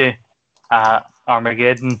Rikishi at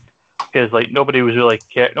Armageddon, because like nobody really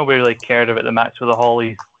cared about the match with the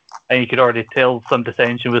Hollies, and you could already tell some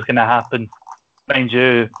dissension was going to happen. Mind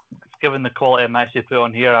you, given the quality of match they put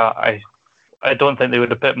on here, I don't think they would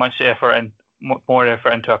have put much more effort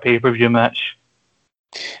into a pay-per-view match.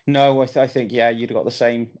 No, I think you'd have got the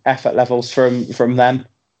same effort levels from them.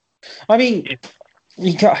 I mean,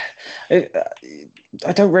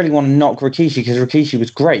 I don't really want to knock Rikishi because Rikishi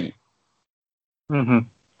was great. Mm-hmm.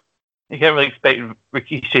 You can't really expect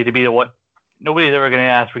Rikishi to be the one. Nobody's ever going to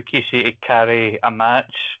ask Rikishi to carry a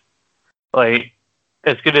match. Like,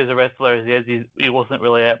 as good as a wrestler as he is, he wasn't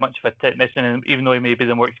really that much of a technician, and even though he may be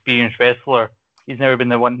the more experienced wrestler, he's never been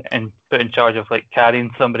the one put in charge of like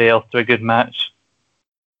carrying somebody else to a good match.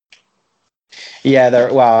 Yeah,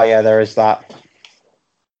 there is that.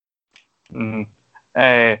 Mm.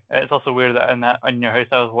 It's also weird that in Your House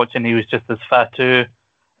I was watching, he was just as Fatu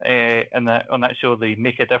on that show, the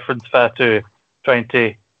Make a Difference Fatu, trying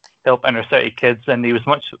to help inner city kids, and he was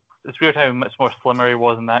much. It's weird how much more slimmer he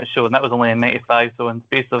was in that show, and that was only in '95. So in the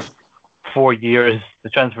space of 4 years, the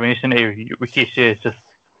transformation to Rikishi is just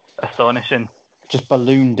astonishing. Just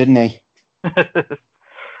ballooned, didn't he?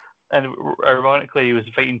 And ironically, he was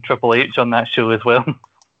fighting Triple H on that show as well.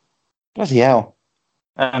 Bloody hell!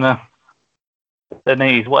 I know. The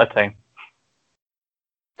 '90s, what a time!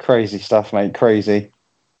 Crazy stuff, mate. Crazy.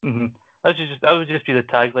 Mm-hmm. That would just be the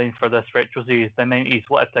tagline for this retro series. The '90s,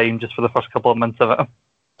 what a time! Just for the first couple of months of it.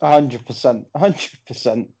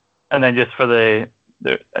 100%. And then just for the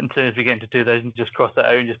as soon as we get into 2000, just cross it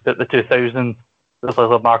out and just put the 2000s. This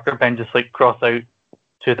little marker pen, just like cross out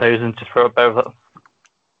 2000 just for about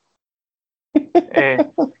it.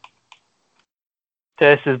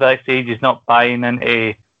 Tess is backstage. He's not buying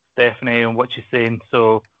into Stephanie and what she's saying.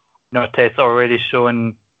 So, Tess already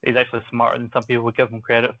showing he's actually smarter than some people would give him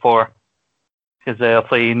credit for. Because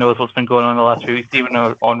he knows what's been going on the last few weeks. Even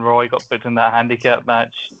on Raw, he got put in that handicap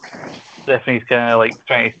match. Stephanie's kind of like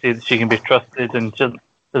trying to say that she can be trusted, and just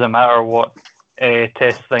doesn't matter what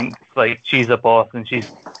Tess thinks. Like, she's a boss, and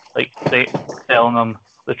she's like telling them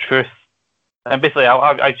the truth. And basically,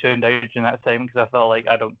 I tuned out during that time because I felt like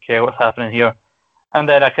I don't care what's happening here. And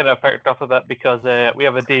then I kind of perked up a bit because we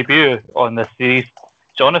have a debut on this series.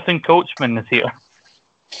 Jonathan Coachman is here.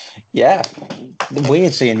 Yeah,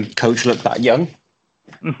 weird seeing Coach look that young.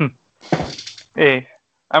 Hey,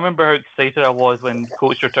 I remember how excited I was when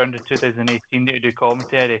Coach returned in 2018 to do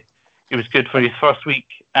commentary. He was good for his first week,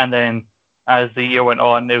 and then as the year went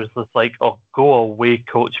on, it was just like, oh, go away,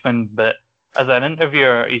 Coachman. But as an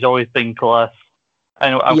interviewer, he's always been class.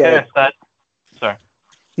 And I'm kind of sad. Sorry.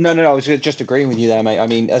 No, I was just agreeing with you there, mate. I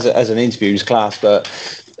mean, as an interview, he was class, but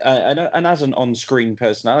and as an on-screen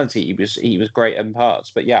personality, he was great in parts.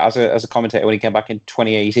 But yeah, as a commentator, when he came back in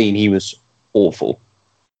 2018, he was awful.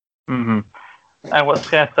 Mm-hmm. And what's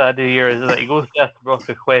kind of sad here is that he goes to ask The Rock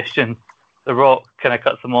a question. The Rock kind of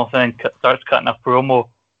cuts him off and then starts cutting a promo,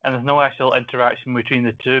 and there's no actual interaction between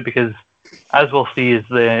the two because, as we'll see,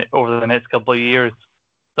 over the next couple of years,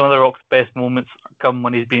 some of The Rock's best moments come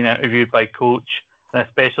when he's being interviewed by Coach, and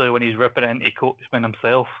especially when he's ripping into Coachman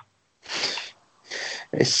himself.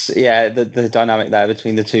 The dynamic there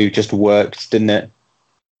between the two just worked, didn't it?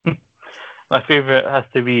 My favourite has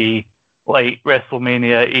to be like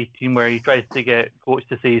WrestleMania 18, where he tries to get Coach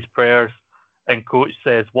to say his prayers, and Coach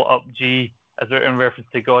says, "What up, G?" as in reference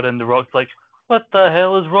to God, and The Rock's like, "What the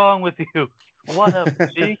hell is wrong with you? What up,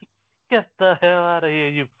 G? Get the hell out of here,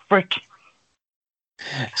 you freak!"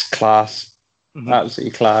 It's class,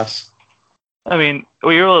 absolutely class. I mean,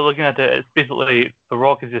 when you're really looking at it, it's basically The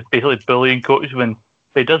Rock is just basically bullying Coachman,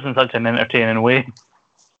 but he does it in such an entertaining way.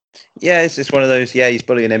 Yeah, it's one of those. Yeah, he's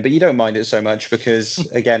bullying him, but you don't mind it so much because,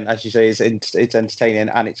 again, as you say, it's entertaining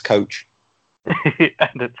and it's Coach.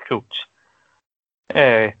 And it's Coach.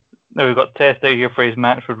 Now we've got Test out here for his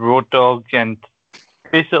match with Road Dogg, and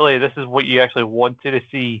basically this is what you actually wanted to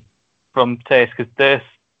see from Test, because this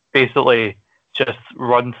basically just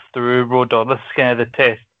runs through Road Dogg. This is kind of the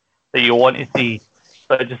Test that you want to see,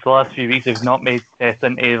 but just the last few weeks they've not made Test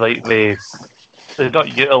into like they've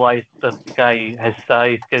not utilised this guy, his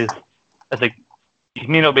size, because he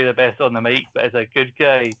may not be the best on the mic, but as a good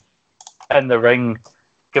guy in the ring,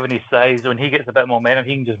 given his size, when he gets a bit of momentum,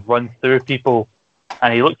 he can just run through people,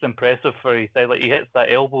 and he looks impressive for his size. Like, he hits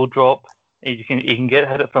that elbow drop, and he can hit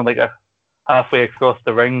it from like a halfway across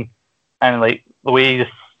the ring, and like the way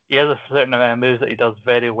he has a certain amount of moves that he does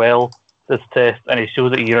very well this Test, and he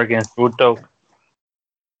shows it here against Road Dogg.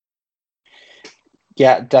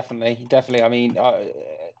 Yeah, definitely. I mean,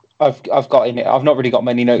 I've got in it. I've not really got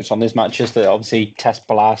many notes on this match. Just that obviously Test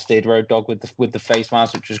blasted Road Dogg with the face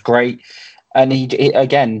mask, which was great. And he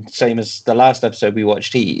again, same as the last episode we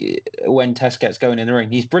watched. When Test gets going in the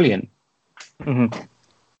ring, he's brilliant. Mm-hmm.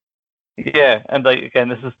 Yeah, and like again,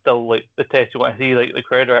 this is still like the Test you want to see. Like the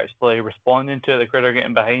crowd are actually responding to it. The crowd are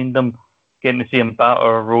getting behind them, getting to see him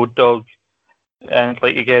batter Road Dogg. And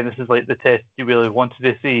like again, this is like the Test you really wanted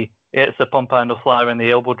to see. It's a pump handle slam and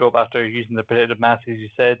the elbow drop after using the protective mask, as you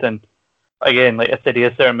said. And again, like I said, he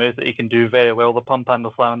has certain moves that he can do very well. The pump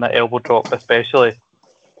handle slam and that elbow drop, especially.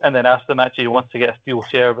 And then after the match, he wants to get a steel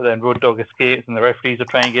chair, but then Road Dogg escapes, and the referees are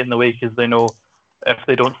trying to get in the way because they know if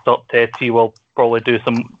they don't stop Test, he will probably do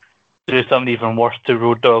something even worse to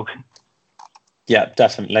Road Dogg. Yeah,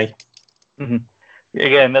 definitely. Mm-hmm.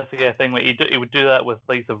 Again, that's the kind of thing. Like he would do that with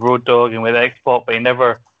like the Road Dogg and with X-Pac, but he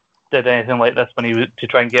never did anything like this when he was to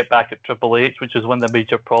try and get back at Triple H, which was one of the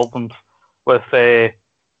major problems with Test.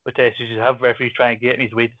 You should have referees trying to get in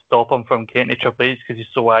his way to stop him from getting to Triple H because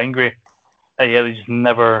he's so angry. And yeah, they just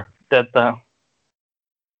never did that.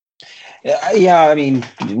 Yeah, I mean,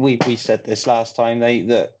 we said this last time.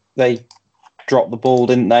 They dropped the ball,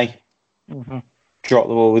 didn't they? Mm-hmm. Dropped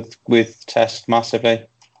the ball with Test massively.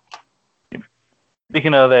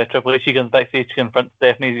 Speaking of Triple H, he comes backstage to confront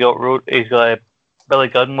Stephanie. He's got Billy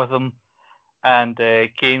Gunn with him, and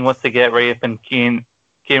Kane wants to get right up, and Kane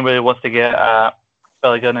really wants to get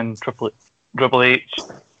Billy Gunn and Triple H,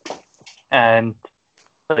 and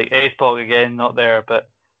like X-Pac again not there, but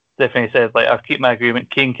Stephanie says like I've kept my agreement.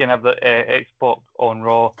 Kane can have the X-Pac on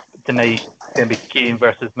Raw tonight. It's gonna be Kane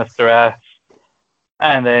versus Mr. Ass,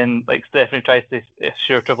 and then like Stephanie tries to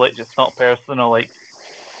assure Triple H it's not personal, like,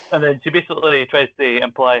 and then she basically tries to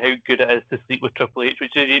imply how good it is to sleep with Triple H,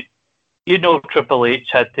 which is you know Triple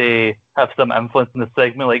H had to have some influence in the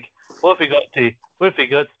segment. Like, what if we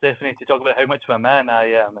got Stephanie to talk about how much of a man I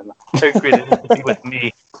am and how great it is to be with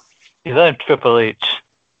me? Because I'm Triple H.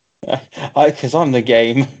 Because I'm the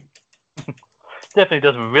game. Stephanie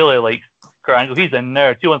doesn't really like Kurt Angle. He's a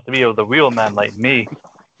nerd. She wants to be with a real man like me.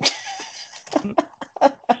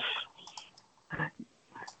 I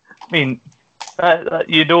mean,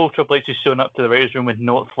 you know Triple H is showing up to the writers' room with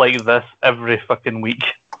notes like this every fucking week.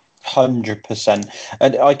 100%.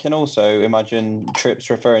 And I can also imagine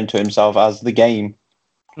Trips referring to himself as the game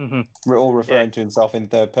We're all referring to himself in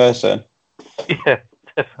third person. Yeah,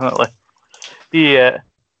 definitely.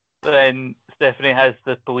 Then Stephanie has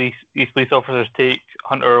these police officers take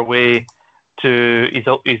Hunter away to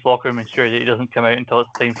his locker room and ensure that he doesn't come out until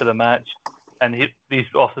it's time for the match. And these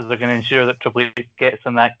officers are going to ensure that Triple H gets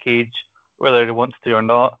in that cage, whether he wants to or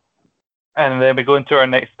not. And then we go into our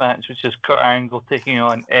next match, which is Kurt Angle taking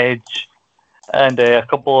on Edge. And a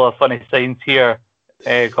couple of funny signs here.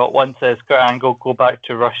 Got one says Kurt Angle, go back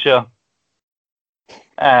to Russia.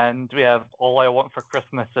 And we have All I Want for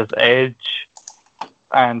Christmas is Edge.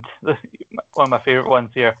 And one of my favourite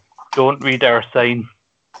ones here, don't read our sign.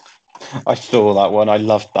 I saw that one. I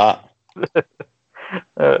loved that.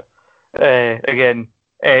 Again,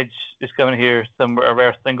 Edge is coming here, a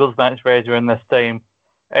rare singles match for Edge around this time.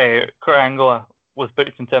 Kurt Angle was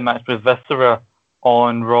booked into a match with Viscera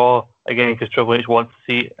on Raw, again, because Triple H wants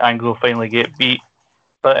to see Angle finally get beat.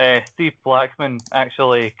 But Steve Blackman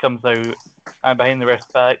actually comes out and behind the ref's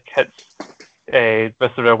back hits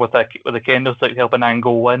Viscera with a candlestick helping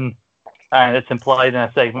Angle win. And it's implied in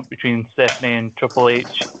a segment between Stephanie and Triple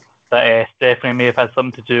H that Stephanie may have had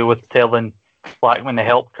something to do with telling Blackman to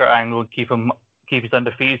help Kurt Angle and keep his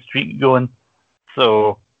undefeated streak going.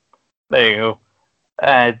 So there you go.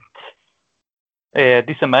 And a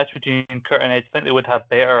decent match between Kurt and Edge. I think they would have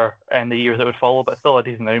better in the years that would follow, but still a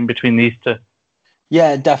decent round between these two.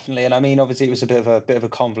 Yeah, definitely. And I mean, obviously, it was a bit of a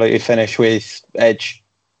convoluted finish with Edge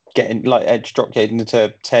drop kicking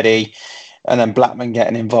into Teddy, and then Blackman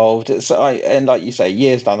getting involved. So, and like you say,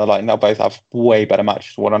 years down the line, they'll both have way better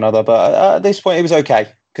matches with one another. But at this point, it was okay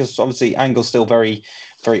because obviously Angle's still very,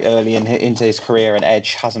 very early into his career, and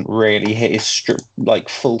Edge hasn't really hit his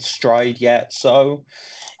full stride yet. So,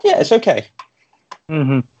 yeah, it's okay.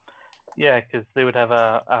 Yeah, because they would have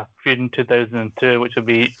a feud in 2002, which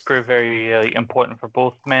would prove very important for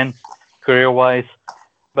both men, career-wise.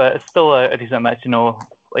 But it's still a decent match,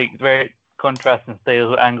 very contrasting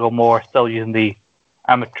styles with Angle more still using the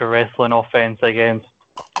amateur wrestling offense against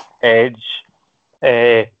Edge.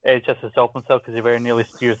 Edge has to stop himself because he very nearly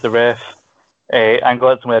steers the ref.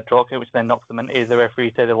 Angle hits him with a dropkick, which then knocks him into the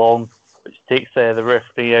referee Teddy Long, which takes the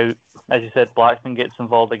referee out. As you said, Blackman gets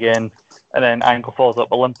involved again, and then Angle falls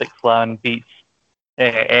up Olympic slam and beats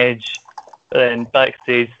Edge. And then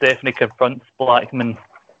backstage, Stephanie confronts Blackman,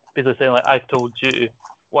 basically saying, I told you.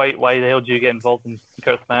 Why the hell did you get involved in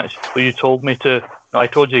Kurt's match? Well, you told me to. No, I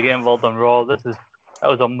told you to get involved on Raw. That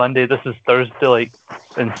was on Monday. This is Thursday.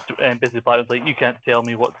 And basically Blackman's you can't tell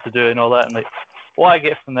me what to do and all that. And what I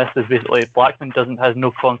get from this is basically Blackman has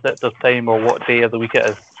no concept of time or what day of the week it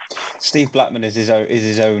is. Steve Blackman is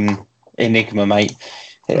his own enigma, mate.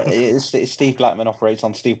 Steve Blackman operates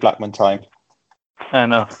on Steve Blackman time. I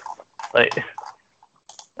know.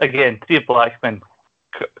 Again, Steve Blackman,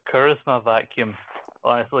 charisma vacuum.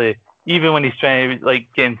 Honestly, even when he's trying to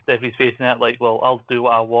get in Stephanie's face and that, I'll do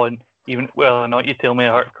what I want, even whether or not you tell me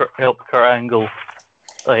to help Kurt Angle.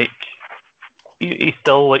 He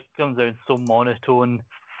still comes out so monotone.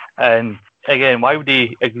 And again, why would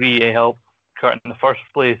he agree to help Kurt in the first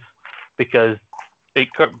place? Because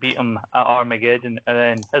Kurt beat him at Armageddon, and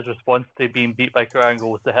then his response to being beat by Kurt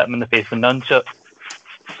Angle was to hit him in the face with nunchucks.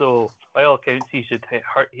 So, by all accounts, he should hate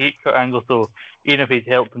Kurt Angle. So, even if he'd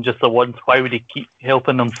helped him just the once, why would he keep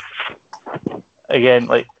helping him? Again,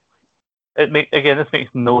 this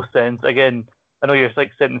makes no sense. Again, I know you're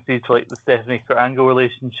setting the stage for the Stephanie Kurt Angle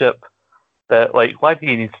relationship, but why do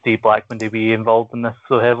you need Steve Blackman to be involved in this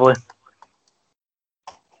so heavily?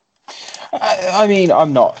 I mean,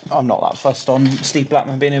 I'm not that fussed on Steve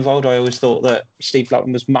Blackman being involved. I always thought that Steve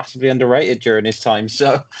Blackman was massively underrated during his time,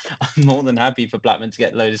 so I'm more than happy for Blackman to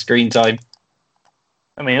get a load of screen time.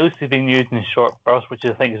 I mean, at least he's being used in short bursts, which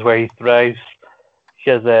I think is where he thrives.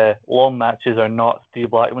 Because long matches are not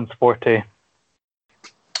Steve Blackman's forte.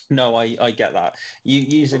 No, I get that. You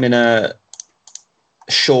use him in a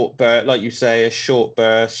short burst, like you say, a short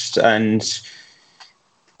burst, and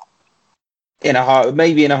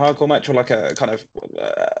maybe in a hardcore match or a kind of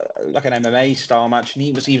like an MMA style match, and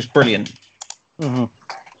he was brilliant.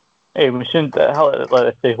 Hey, we shouldn't let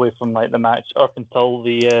us take away from the match up until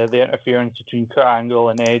the interference between Kurt Angle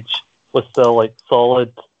and Edge was still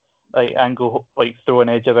solid. Angle throwing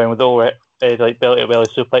Edge around with all belly to belly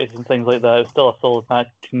suplexes and things like that. It was still a solid match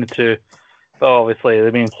between the two. But obviously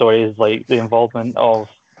the main story is the involvement of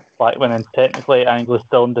Blackman, and technically Angle is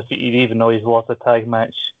still undefeated even though he's lost a tag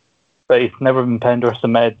match. But he's never been pinned or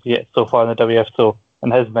submitted yet so far in the WF, so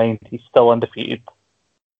in his mind, he's still undefeated.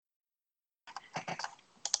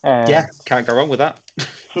 Yeah, can't go wrong with that.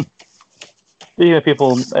 Speaking of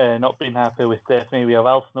people not being happy with Stephanie, we have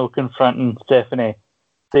Al Snow confronting Stephanie,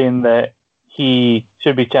 saying that he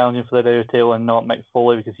should be challenging for the WWE title and not Mick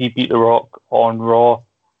Foley because he beat The Rock on Raw,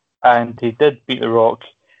 and he did beat The Rock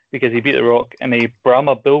because he beat The Rock in a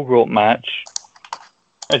Brahma Bull Rope match,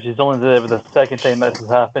 which is only the second time this has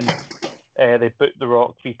happened. They booked The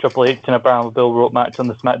Rock v Triple H in a Brahma Bull Rope match on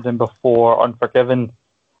the SmackDown before Unforgiven,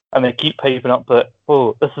 and they keep hyping up that,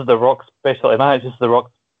 oh, this is The Rock's specialty match, this is The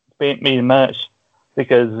Rock's main match,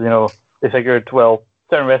 because, you know, they figured, well,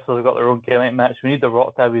 certain wrestlers have got their own gimmick match, we need The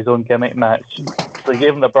Rock to have his own gimmick match. So they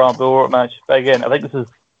gave him the Brahma Bull Rope match, but again, I think this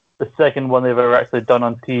is the second one they've ever actually done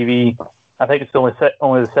on TV. I think it's only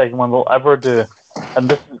the second one they'll ever do,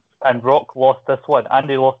 and Rock lost this one, and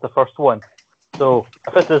he lost the first one. So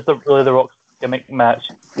if this is really The Rock's gimmick match,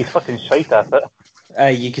 he's fucking shite at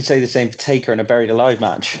it. You could say the same for Taker in a Buried Alive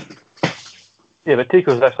match. Yeah, but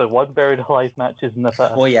Taker's actually won Buried Alive matches in the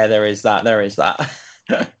past. Well, yeah, there is that.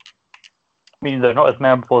 I mean, they're not as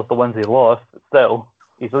memorable as the ones he lost, but still,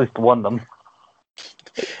 he's at least won them.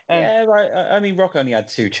 Yeah, right. I mean, Rock only had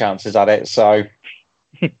 2 chances at it, so...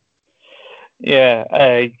 Yeah,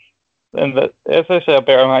 and it's actually a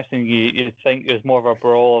better match than you'd think. It was more of a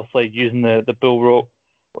brawl of like using the bull rope.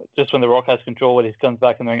 Just when The Rock has control, when he comes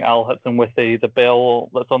back in the ring, Al hits him with the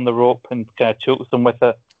bell that's on the rope and kind of chokes him with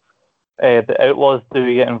it. The Outlaws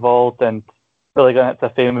do get involved, and Billy Gunn hits a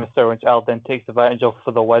famous which Al then takes advantage of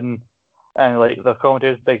for the win. And like the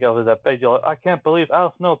commentators big up as a big deal. I can't believe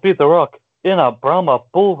Al Snow beat The Rock in a Brahma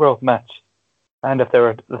Bull Rope match. And if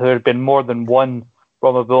there had been more than one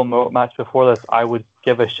Brahma Bull Rope match before this, I would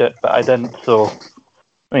give a shit, but I didn't. So,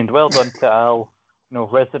 I mean, well done to Al, you know,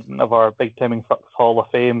 resident of our Big Timing Fucks Hall of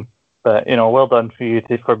Fame. But, you know, well done for you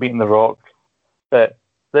for beating The Rock. But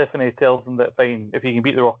definitely tells him that, fine, if you can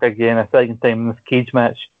beat The Rock again a second time in this cage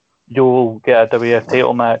match, you'll get a WF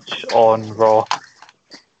title match on Raw.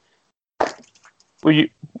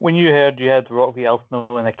 When you heard you had Rock v. Al Snow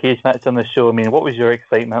in a cage match on the show, I mean, what was your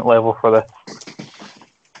excitement level for this?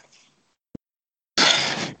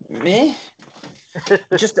 Me?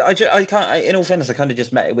 I can't. In all fairness, I kind of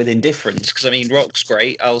just met it with indifference because I mean, Rock's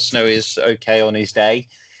great. Al Snow is okay on his day,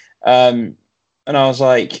 and I was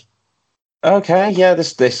like, okay, yeah,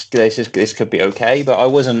 this could be okay, but I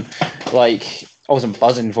wasn't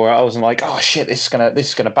buzzing for it. I wasn't like, oh shit, this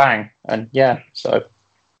is gonna bang, and yeah, so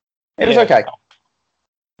it was okay.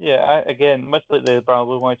 Yeah, again, much like the Brahma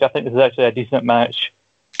Bull match, I think this is actually a decent match.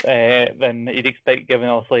 Than you'd expect, given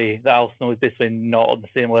obviously that Al Snow is basically not on the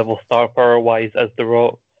same level star power wise as The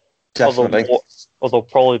Rock. Definitely. Although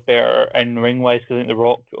probably better in ring wise, because I think The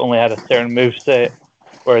Rock only had a certain move set,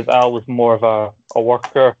 whereas Al was more of a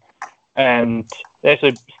worker. And they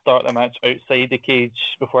actually start the match outside the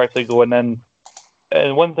cage before actually going in.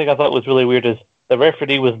 And one thing I thought was really weird is the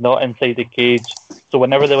referee was not inside the cage, so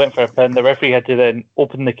whenever they went for a pin, the referee had to then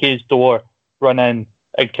open the cage door, run in,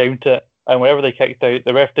 and count it. And whenever they kicked out,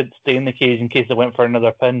 the ref didn't stay in the cage in case they went for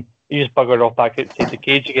another pin. He just buggered off back outside the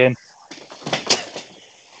cage again.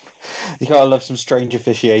 You gotta love some strange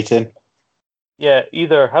officiating. Yeah,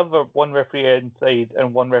 either have one referee inside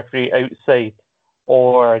and one referee outside,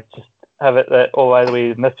 or just have it that, oh, by the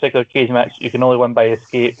way, in this particular cage match, you can only win by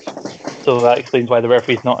escape. So that explains why the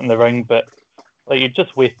referee's not in the ring, but like you're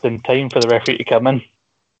just wasting time for the referee to come in.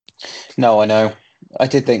 No, I know. I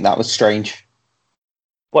did think that was strange.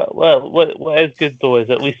 What is good though is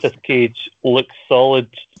at least this cage looks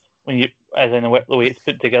solid when you, as in the way it's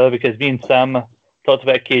put together. Because me and Sam talked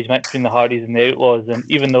about a cage match between the Hardys and the Outlaws, and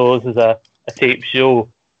even though this is a tape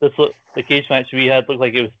show, the cage match we had looked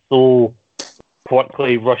like it was so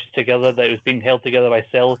quickly rushed together that it was being held together by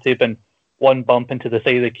sellotape, and one bump into the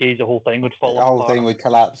side of the cage, the whole thing would fall apart. The whole thing would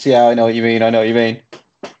collapse. Yeah, I know what you mean.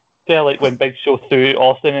 Yeah, like when Big Show threw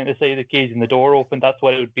Austin into the side of the cage and the door opened, that's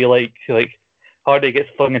what it would be like. Like Hardy gets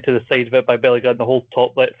flung into the side of it by Billy Gunn, the whole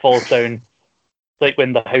top lid falls down. It's like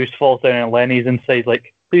when the house falls down and Lenny's inside,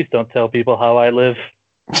 like, please don't tell people how I live.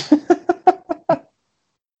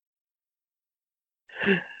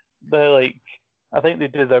 But like, I think they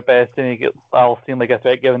do their best, and Al seem like a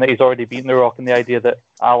threat, given that he's already beaten The Rock, and the idea that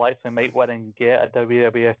Al actually might win and get a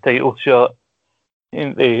WWF title shot.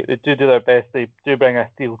 And they do their best. They do bring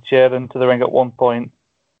a steel chair into the ring at one point.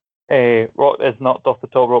 Rock is knocked off the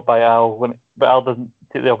top rope by Al, but Al doesn't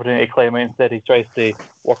take the opportunity to climb out. Instead, he tries to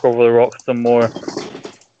work over the Rock some more.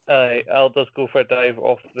 Al does go for a dive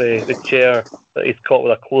off the chair, but he's caught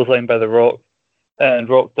with a clothesline by the Rock. And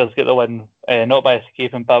Rock does get the win, not by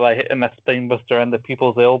escaping, but by hitting a spinebuster and the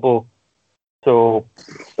people's elbow. So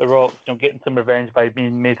the Rock, getting some revenge by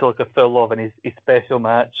being made to look a fool of in his special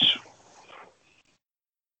match.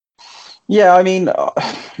 Yeah, I mean,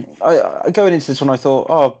 I going into this one, I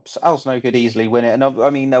thought, Al Snow could easily win it, and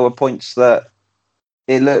I mean, there were points that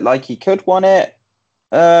it looked like he could win it.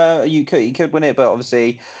 He could win it, but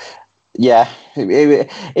obviously, yeah,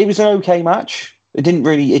 it was an okay match. It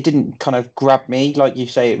didn't kind of grab me, like you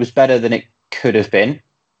say. It was better than it could have been.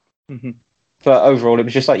 Mm-hmm. But overall, it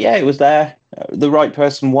was just like, yeah, it was there. The right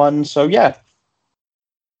person won, so yeah.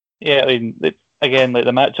 Yeah, I mean, again, like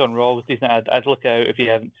the match on Raw was decent. I'd look out if you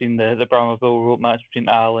haven't seen the Brahmaville rope match between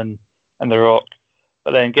Al and The Rock.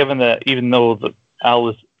 But then, given that even though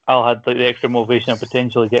Al had like the extra motivation of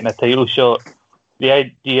potentially getting a title shot, the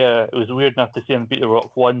idea, it was weird enough to see him beat The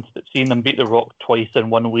Rock once, but seeing them beat The Rock twice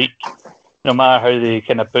in 1 week, no matter how they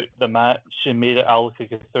kind of booked the match and made it Al look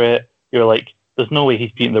like a threat, you're like, there's no way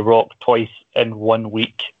he's beating The Rock twice in 1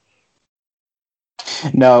 week.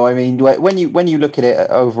 No, I mean, when you look at it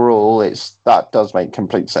overall, that does make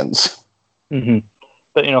complete sense. Mm-hmm.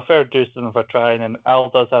 But, fair dues to them for trying, and Al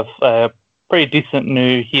does have pretty decent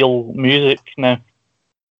new heel music now.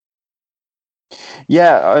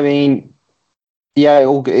 Yeah, I mean,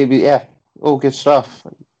 all good stuff.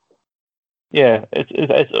 Yeah,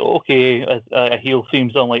 it's okay as a heel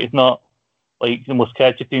theme song. Like, it's not like the most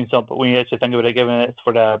catchy theme song, but when you actually think about it, given it's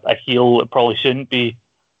for a heel, it probably shouldn't be.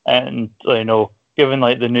 And given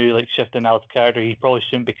like the new like shift in Al's character, he probably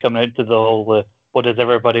shouldn't be coming out to the whole "What Does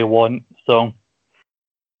Everybody Want" song.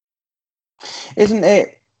 Isn't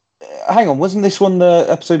it? Hang on, wasn't this one the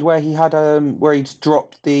episode where he had where he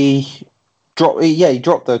dropped the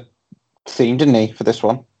theme, didn't he, for this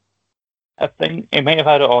one? I think he might have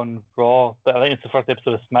had it on Raw, but I think it's the first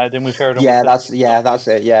episode of SmackDown we've heard him. That's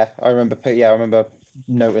it. Yeah, I remember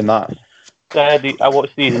noting that. I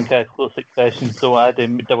watched these in kind of close succession, so I had to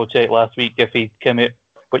double check last week if he came out,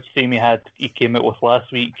 which theme he came out with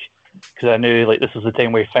last week, because I knew like this was the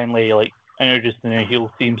time where he finally like introduced the new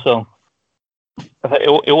heel theme song. I think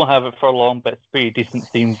it won't have it for long, but it's a pretty decent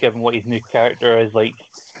theme given what his new character is like.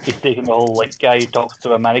 He's taking the whole like guy who talks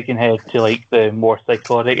to a mannequin head to like the more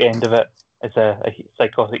psychotic end of it. It's a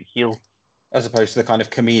psychotic heel, as opposed to the kind of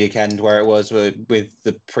comedic end where it was with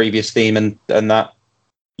the previous theme and that.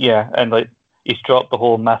 Yeah, and like he's dropped the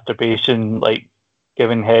whole masturbation, like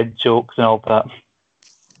giving head jokes and all that.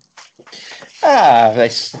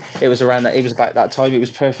 It was around that. It was about that time. It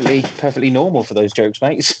was perfectly normal for those jokes,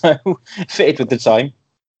 mate. So fitted with the time.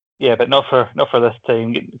 Yeah, but not for this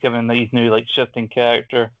time, given that he's new, like shifting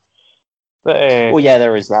character. But well, yeah,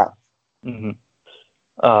 there is that. Mm-hmm.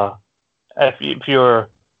 If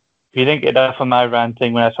you didn't get that from my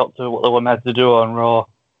ranting when I talked about what the women had to do on Raw,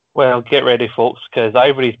 well, get ready, folks, because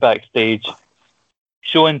Ivory's backstage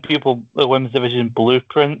showing people the women's division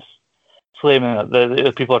blueprints, claiming that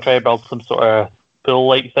the people are trying to build some sort of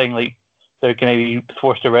pool-like thing, like they're going to be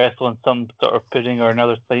forced to wrestle in some sort of pudding or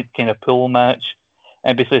another kind of pool match,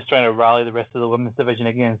 and basically it's trying to rally the rest of the women's division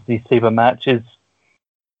against these type of matches.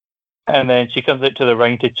 And then she comes out to the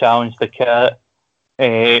ring to challenge the Cat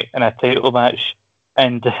in a title match.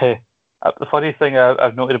 And the funny thing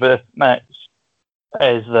I've noted about this match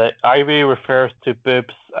is that Ivory refers to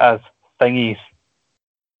boobs as thingies.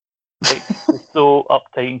 Like, she's so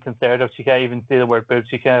uptight and conservative, she can't even say the word boobs.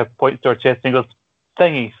 She kind of points to her chest and goes,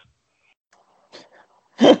 thingies.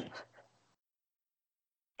 That's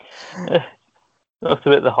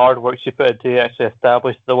about the hard work she put into to actually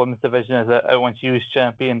establish the women's division as when she was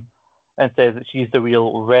champion, and says that she's the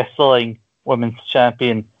real wrestling women's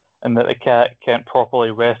champion and that the Cat can't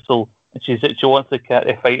properly wrestle. And she wants the Cat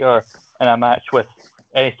to fight her in a match with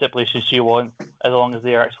any stipulation she wants, as long as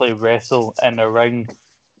they actually wrestle in the ring.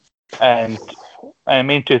 And my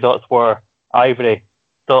main two thoughts were, Ivory,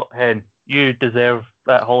 stop hen, you deserve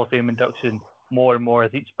that Hall of Fame induction more and more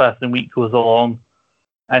as each passing week goes along.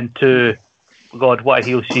 And two, God, what a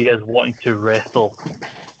heel she is, wanting to wrestle.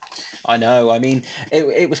 I know. I mean,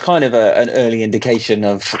 it was kind of an early indication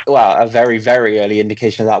of, a very, very early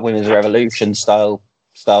indication of that women's revolution style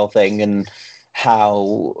thing, and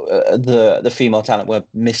how the female talent were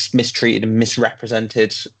mistreated and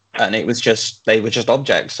misrepresented, and it was just they were just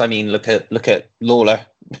objects. I mean, look at Lawler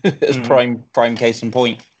as prime case in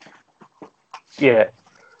point. Yeah,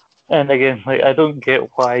 and again, like I don't get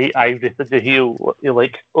why Ivory's such a heel. You're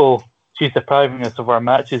like, oh, she's depriving us of our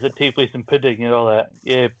matches that take place in pudding and all that.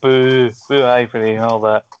 Yeah, boo Ivory and all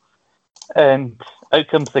that. And out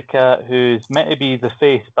comes the Cat, who's meant to be the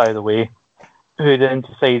face, by the way, who then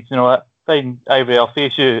decides, you know what, fine, Ivory, I'll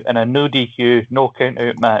face you in a no DQ, no count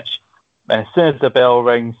out match. And as soon as the bell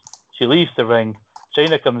rings, she leaves the ring.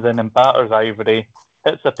 Chyna comes in and batters Ivory,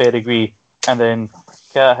 hits a pedigree, and then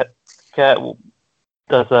Cat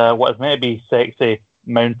does what is meant to be sexy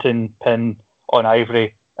mountain pin on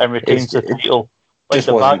Ivory and retains the title.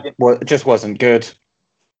 Just wasn't good.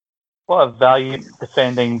 what a valiant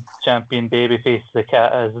defending champion babyface the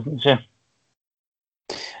Cat is, isn't she?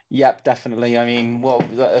 Yep, definitely. I mean, well,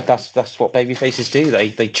 that's what babyfaces do.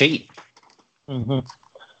 They cheat.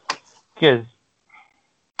 Because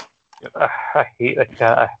I hate the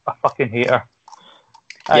Cat. I fucking hate her.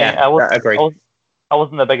 Yeah, I agree. I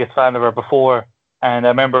wasn't the biggest fan of her before, and I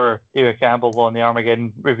remember David Campbell on the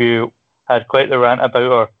Armageddon review had quite the rant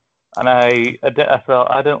about her, and I felt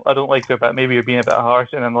I don't like her, but maybe you're being a bit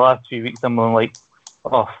harsh. And in the last few weeks, I'm like,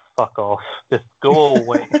 oh, fuck off, just go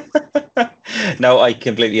away. No, I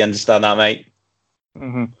completely understand that, mate.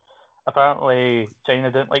 Apparently,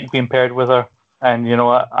 China didn't like being paired with her, and you know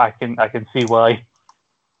what? I can see why.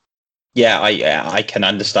 Yeah, I can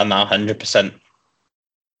understand that 100%.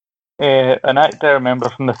 An actor I remember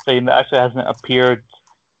from this time that actually hasn't appeared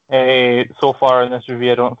so far in this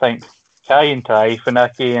review, I don't think. Kaientai,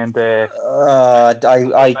 Funaki, and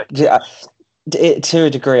to a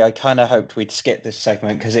degree, I kind of hoped we'd skip this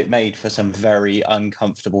segment because it made for some very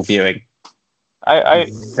uncomfortable viewing.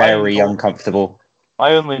 Very uncomfortable.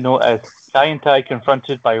 I only noticed Kaientai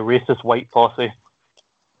confronted by racist white posse.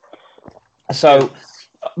 So,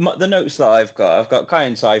 the notes that I've got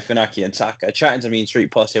Kaientai, Funaki, and Taka chatting to Mean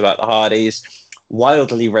Street Posse about the Hardys.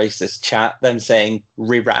 Wildly racist chat, them saying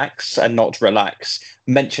relax and not relax,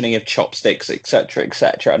 mentioning of chopsticks, etc.,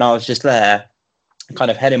 etc. And I was just there,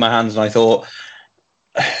 kind of head in my hands, and I thought,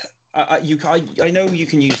 I know you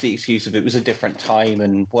can use the excuse of it was a different time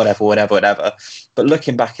and whatever. But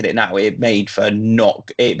looking back at it now, it made for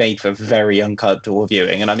very uncomfortable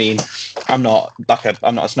viewing. And I mean, I'm not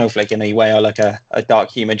a snowflake in any way. I like a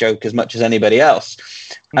dark humor joke as much as anybody else.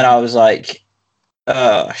 And I was like,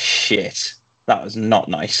 oh shit. That was not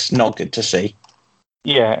nice. Not good to see.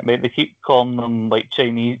 Yeah, I mean, they keep calling them like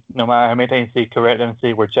Chinese, no matter how many times they correct them and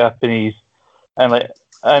say we're Japanese. And like,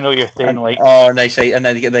 I know you're saying and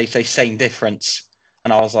they say same difference.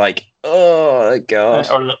 And I was like, oh god.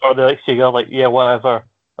 Or they like go like, yeah, whatever.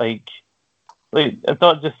 Like it's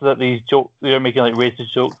not just that these jokes they're making like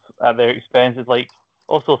racist jokes at their expense. It's like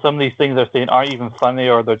also some of these things they're saying aren't even funny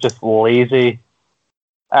or they're just lazy.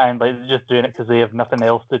 And like they're just doing it because they have nothing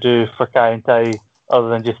else to do for Kaientai other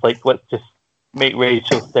than just like let's just make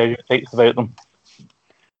racial stereotypes about them.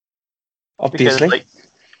 Obviously,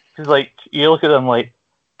 because like you look at them like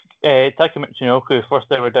Taka Michinoku, first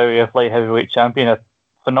ever WWF light heavyweight champion, a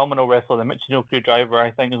phenomenal wrestler. The Michinoku driver,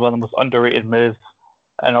 I think, is one of the most underrated moves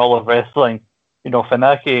in all of wrestling. You know,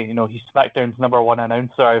 Funaki, he's SmackDown's #1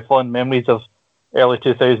 announcer. I have fond memories of early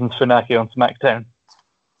 2000s Funaki on SmackDown.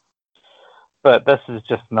 But this is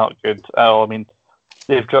just not good at all. I mean,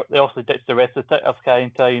 they also ditched the rest of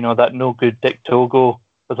Kaientai. That no good Dick Togo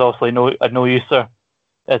was also a no user,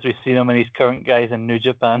 as we've seen him in these current guys in New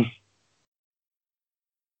Japan.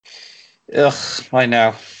 Ugh, I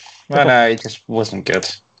know, it just wasn't good.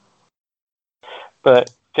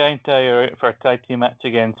 But Kaientai are out for a tag team match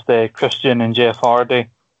against Christian and Jeff Hardy.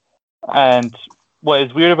 And what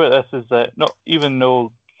is weird about this is that not even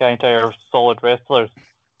though Kaientai are solid wrestlers,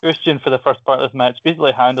 Christian, for the first part of this match,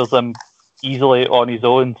 basically handles them easily on his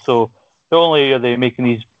own. So not only are they making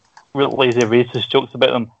these lazy racist jokes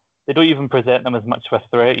about them, they don't even present them as much of a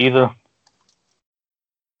threat either.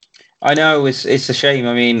 I know, it's a shame.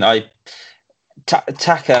 I mean,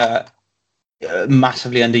 Taka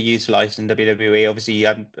massively underutilized in WWE. Obviously, he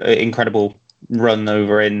had an incredible run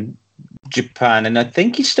over in Japan, and I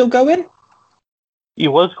think he's still going. He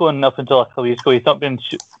was going up until a couple of years ago. He's not been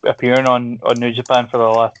appearing on New Japan for the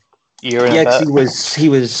last year. Yeah, because he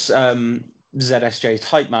was ZSJ's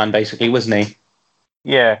hype man, basically, wasn't he?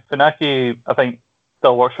 Yeah, Funaki, I think,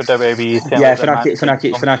 still works for WWE. Yeah,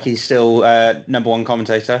 Funaki's still #1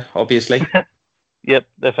 commentator, obviously. Yep,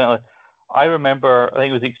 definitely. I remember, I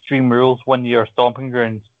think it was Extreme Rules one year, Stomping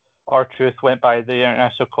Grounds. R-Truth went by the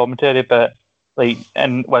international commentary, but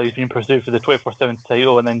while he's being pursued for the 24/7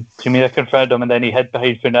 title, and then Tamina confronted him, and then he hid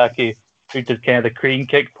behind Funaki, who did kind of the crane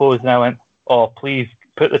kick pose, and I went, oh, please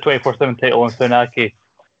put the 24/7 title on Funaki.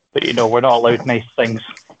 But, we're not allowed nice things.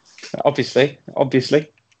 Obviously.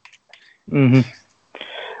 Mm-hmm.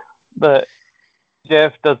 But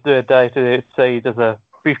Jeff does do a dive to the outside. There's a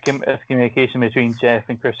brief communication between Jeff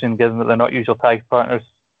and Christian, given that they're not usual tag partners.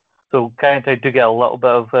 So Kaientai do get a little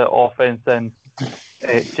bit of offense, and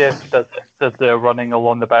Jeff does the running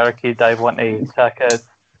along the barricade dive onto Taka.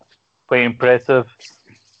 Quite impressive.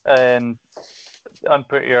 And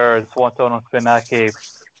Unprettier Swanton on Funaki.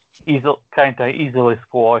 Kaientai easily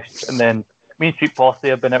squashed, and then Mean Street Posse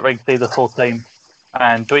have been at ringside this whole time,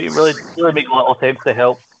 and don't really make little attempts to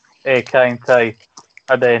help Kaientai,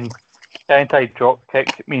 and then Kaientai drop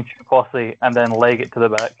kick Mean Street Posse, and then leg it to the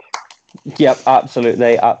back. Yep,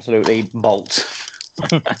 absolutely bolt.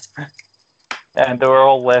 And they were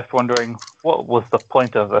all left wondering what was the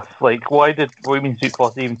point of this. Like, why did Women's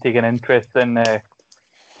Jukebox even take an interest in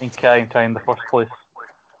Kai and Tai in the first place?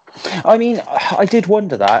 I mean, I did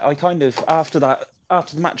wonder that. I kind of after the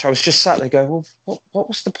match, I was just sat there going, "Well, what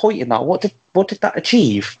was the point in that? What did that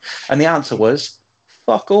achieve?" And the answer was,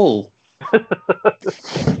 "Fuck all."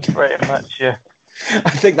 Pretty much, yeah.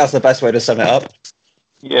 I think that's the best way to sum it up.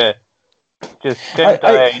 Yeah, just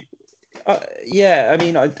yeah. I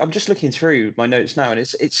mean, I'm just looking through my notes now, and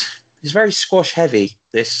it's very squash heavy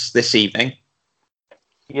this evening.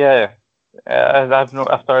 Yeah, I've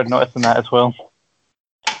started noticing that as well.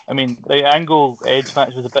 I mean, the Angle Edge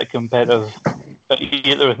match was a bit competitive, but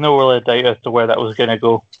there was no real doubt as to where that was going to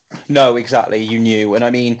go. No, exactly. You knew, and I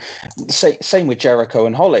mean, same with Jericho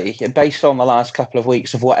and Holly. Based on the last couple of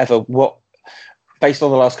weeks of what had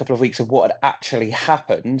actually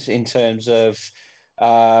happened in terms of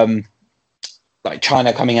like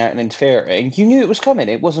China coming out and interfering, you knew it was coming.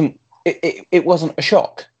 It wasn't a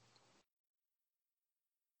shock.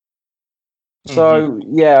 Mm-hmm. So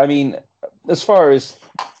yeah, I mean, as far as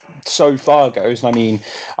so far goes, I mean,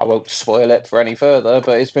 I won't spoil it for any further,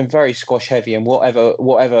 but it's been very squash heavy, and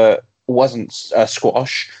whatever wasn't a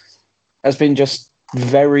squash has been just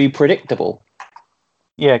very predictable.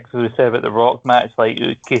 Yeah, because we said about the Rock match, like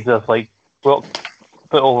cases of like Rock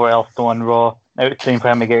put over Elston on Raw. Now it's time for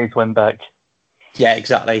him to get his win back. Yeah,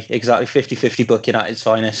 exactly. 50-50 booking at its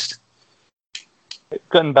finest.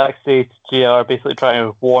 Cutting backstage, JR basically trying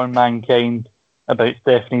to warn Mankind about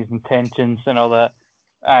Stephanie's intentions and all that,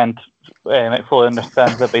 and Mick Foley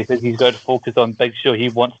understands that basically he's got to focus on Big Show. He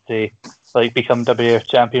wants to like become WWF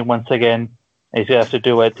champion once again. He's gonna have to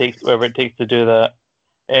do whatever it takes to do that.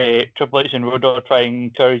 Triple H and Road Dogg try and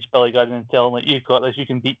encourage Billy Gunn and tell him that you've got this, you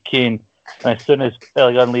can beat Kane. And as soon as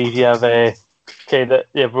Billy Gunn leaves, you have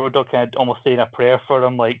Road Dogg kind of almost saying a prayer for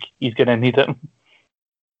him, like he's gonna need it.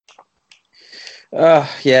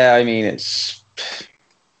 Yeah, I mean it's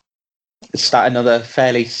another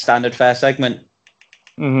fairly standard fare segment.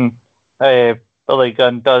 Mm-hmm. Billy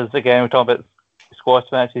Gunn does again. We're talking about squash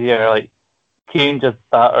matches here. Like Kane just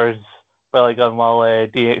batters Billy Gunn while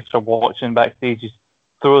DX are watching backstage. He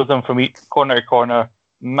throws them from each corner to corner.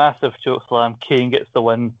 Massive choke slam. Kane gets the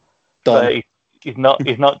win. Done. But he's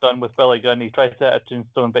not done with Billy Gunn. He tries to hit a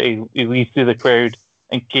tombstone, but he leads through the crowd,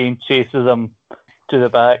 and Kane chases him to the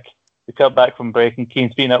back. We cut back from break, and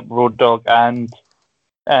Kane's beating up Road Dogg and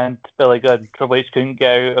Billy Gunn. Triple H couldn't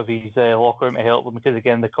get out of his locker room to help them because,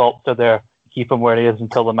 again, the cops are there to keep him where he is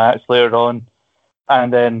until the match later on.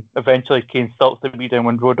 And then eventually Kane stops the beatdown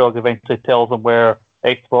when Road Dogg eventually tells him where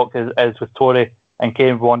X-Pac is with Tori, and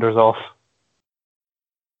Kane wanders off.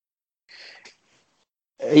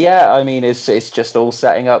 Yeah, I mean it's just all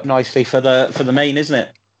setting up nicely for the main, isn't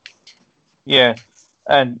it? Yeah,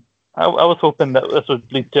 and I was hoping that this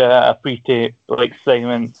would lead to a pre-tape like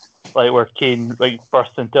segment, like where Kane like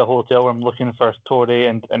bursts into a hotel room looking for Tori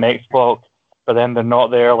and X-Pac, but then they're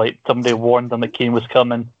not there. Like somebody warned them that Kane was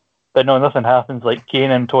coming, but no, nothing happens. Like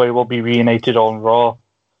Kane and Tori will be reunited on Raw,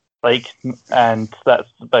 like, and that's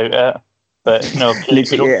about it. But no,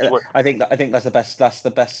 yeah, I think that's the best. That's the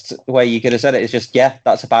best way you could have said it. Is just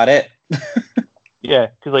that's about it. Yeah,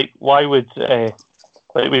 because like, why would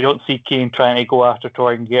we don't see Kane trying to go after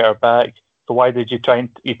Tori and get her back? So why did you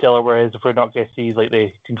tell her where it is if we're not going to see like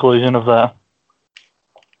the conclusion of that?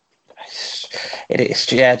 It is,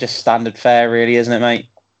 just standard fare, really, isn't it, mate?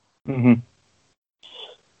 Mm-hmm.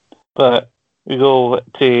 But we go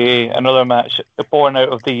to another match born out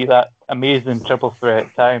of that amazing triple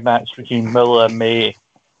threat tag match between Miller and May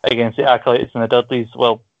against the Acolytes and the Dudleys.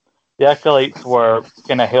 Well, the Acolytes were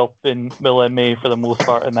kind of helping Miller and May for the most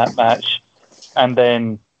part in that match, and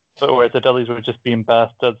then whereas the Dudleys were just being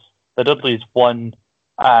bastards, the Dudleys won,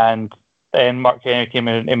 and then Mark Henry came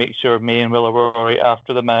in to make sure May and Miller were alright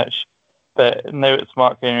after the match. But now it's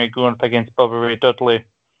Mark Henry going up against Bubba Ray Dudley.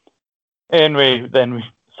 Henry then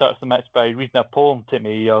starts the match by reading a poem to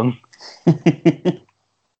Mae Young.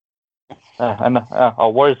 And a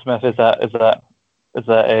wordsmith is that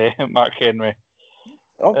Mark Henry.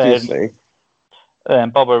 Obviously.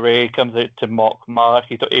 And Bubba Ray comes out to mock Mark.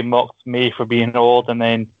 He mocks May for being old, and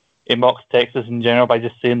then he mocks Texas in general by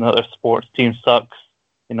just saying that their sports team sucks.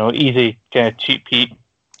 You know, easy, kind of cheap heat.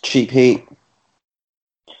 Cheap heat.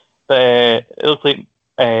 But it looks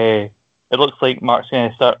like Mark's going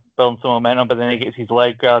to start building some momentum, but then he gets his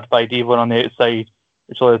leg grabbed by Devon on the outside,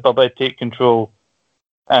 which allows Bubba to take control.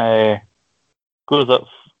 Goes up,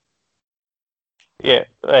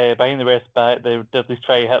 behind the rest back. The Dudleys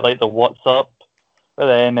try to hit like the what's up, but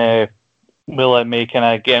then Willa May kind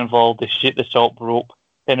of get involved. They shoot the top rope.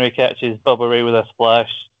 Henry catches Bubba Ray with a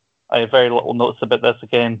splash. I have very little notes about this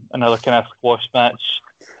again. Another kind of squash match.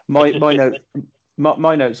 My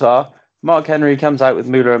notes are: Mark Henry comes out with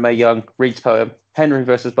Moolah and Mae Young, reads poem. Henry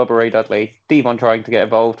versus Bubba Ray Dudley. Devon trying to get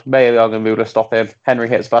involved. Mae Young and Moolah stop him. Henry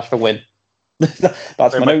hits splash for win.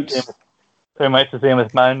 That's my notes. Very much the same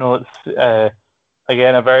as my notes.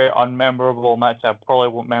 Again, a very unmemorable match. I probably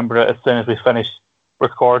won't remember it as soon as we finish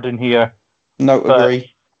recording here. No,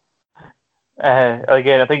 agree.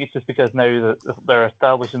 Again, I think it's just because now that they're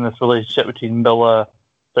establishing this relationship between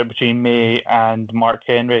May and Mark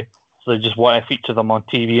Henry, so they just want to feature them on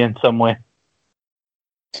TV in some way.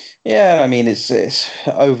 Yeah, I mean, it's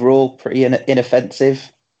overall pretty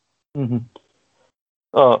inoffensive. Mm-hmm.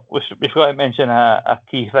 Oh, we've got to mention a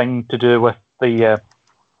key thing to do with the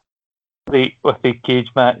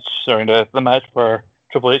cage match, sorry, the match where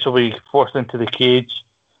Triple H will be forced into the cage,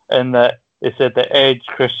 and that they said that Edge,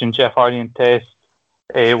 Christian, Jeff Hardy, and Test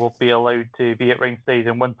will be allowed to be at ringside,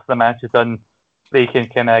 and once the match is done, they can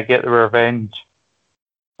kind of get the revenge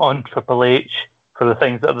on Triple H for the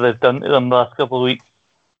things that they've done to them the last couple of weeks.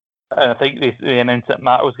 And I think they announced that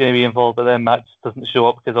Matt was going to be involved, but then Matt doesn't show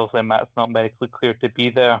up because obviously Matt's not medically cleared to be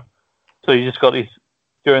there. So you just got these,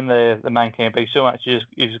 during the Mankind Big Show match, you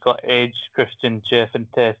just got Edge, Christian, Jeff,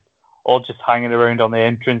 and Test all just hanging around on the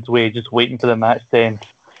entranceway, just waiting for the match to end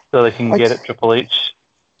so they can get at Triple H.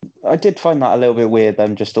 I did find that a little bit weird,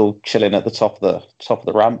 them just all chilling at the top of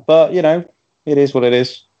the ramp, but you know, it is what it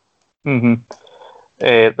is. Mm-hmm.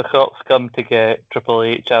 The Cops come to get Triple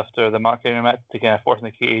H after the Mark Henry match to kind of force in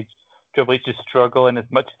the cage. Triple H is struggling as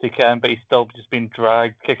much as he can, but he's still just being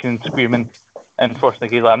dragged, kicking and screaming, and forcing the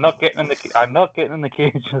cage. Like, I'm not getting in the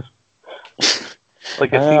cages.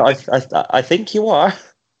 Like I think you are.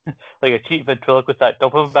 Like a cheap ventriloquist act.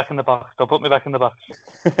 Don't put me back in the box. Don't put me back in the box.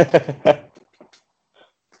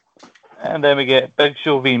 And then we get Big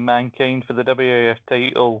Show v Mankind for the WAF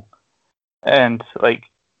title, and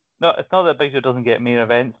no, it's not that Big Show doesn't get main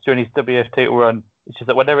events during his WF title run. It's just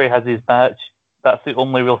that whenever he has his match, that's the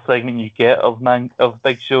only real segment you get of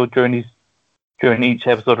Big Show during each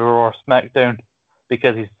episode of Raw or SmackDown,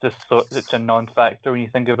 because he's just such a non-factor when you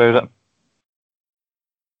think about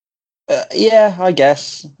it. Yeah, I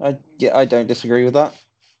guess. I don't disagree with that.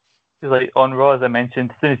 Because on Raw, as I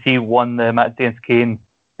mentioned, as soon as he won the match against Kane,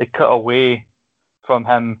 they cut away from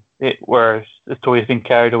him, where the story's been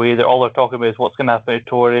carried away. All they're talking about is what's going to happen with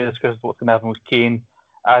Tori, what's going to happen with Kane,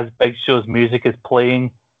 as Big Show's music is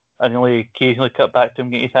playing. And only occasionally cut back to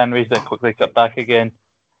him getting his hand raised, then quickly cut back again.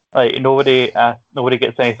 Nobody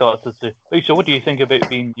gets any thoughts as to, so what do you think about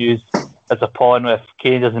being used as a pawn? If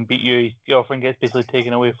Kane doesn't beat you, his girlfriend gets basically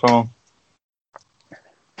taken away from him.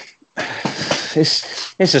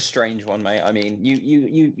 It's a strange one, mate. I mean,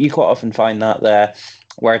 you quite often find that there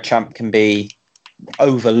where a champ can be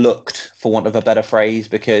overlooked, for want of a better phrase,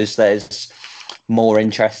 because there's more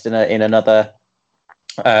interest in another.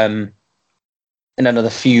 In another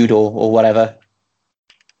feud or whatever.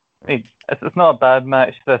 I mean, it's not a bad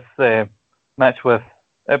match, this match with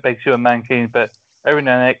Big Show and Mankind, but every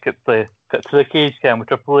now and then it cuts to the cage cam with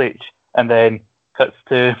Triple H, and then cuts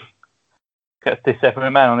to Stephanie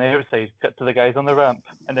McMahon on the outside, cut to the guys on the ramp,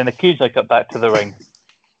 and then occasionally cut back to the ring.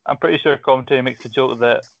 I'm pretty sure commentary makes a joke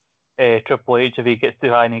that Triple H, if he gets too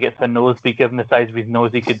high and he gets a nosebleed, given the size of his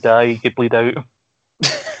nose, he could die, he could bleed out.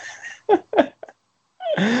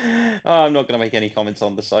 I'm not going to make any comments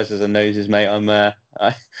on the sizes of noses, mate.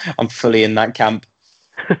 I'm fully in that camp.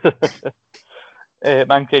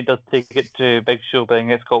 Mankind does take it to Big Show, but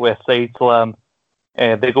it's caught with a side slam.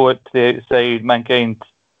 They go out to the outside. Mankind,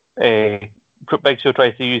 Big Show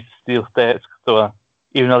tries to use steel steps, so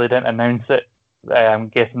even though they didn't announce it, I'm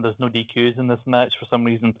guessing there's no DQs in this match for some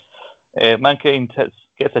reason. Mankind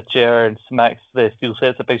gets a chair and smacks the steel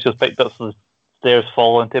steps that Big Show's picked up, so the stairs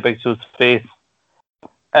fall into Big Show's face.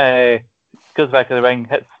 Goes back to the ring,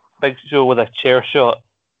 hits Big Show with a chair shot,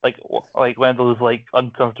 like one of those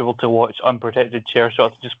uncomfortable to watch unprotected chair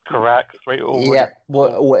shots, just cracks right over.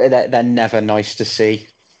 Yeah, they're never nice to see.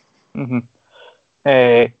 Mm-hmm.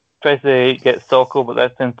 Tries to get Socko, but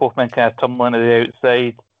that sends both men kind of tumbling to the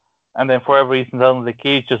outside, and then for whatever reason, suddenly the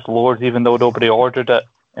cage just lowers, even though nobody ordered it.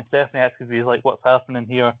 And Stephanie asks if he's like, "What's happening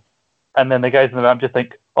here?" And then the guys in the ramp just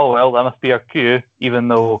think, "Oh well, that must be our cue," even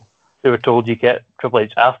though they were told you get Triple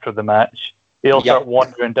H after the match. They all start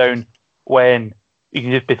wandering down when you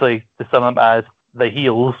can just basically to sum them as the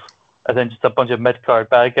heels, and then just a bunch of mid-card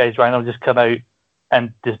bad guys randomly just come out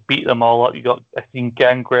and just beat them all up. You got, I seen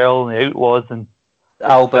Gangrel and the Outlaws and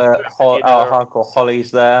Hardcore Holly's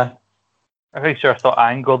there. I'm pretty sure I saw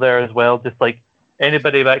Angle there as well. Just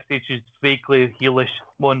anybody backstage who's vaguely heelish,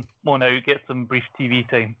 moan out, get some brief TV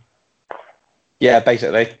time. Yeah,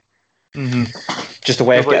 basically. Mm-hmm. Just a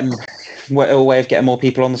way of getting more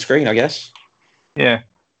people on the screen, I guess. Yeah.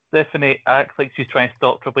 Stephanie acts like she's trying to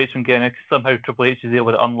stop Triple H from getting it, because somehow Triple H is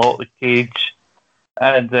able to unlock the cage,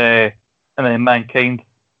 and then Mankind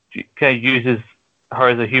kind of uses her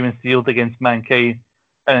as a human shield against Mankind,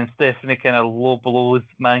 and then Stephanie kind of low blows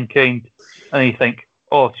Mankind, and you think,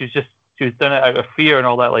 oh, she was doing it out of fear and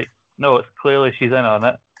all that. Like, no, it's clearly she's in on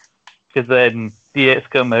it, because then DX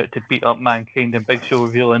come out to beat up Mankind, and Big Show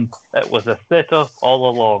revealing it was a setup all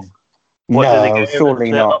along. No,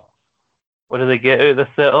 surely not. What do they get out of the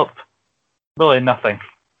setup? Really nothing.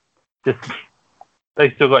 Just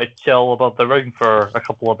they still got to chill above the ring for a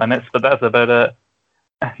couple of minutes, but that's about it.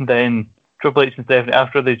 And then Triple H and Stephanie,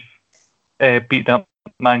 after they've beaten up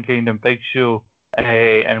Mankind and Big Show,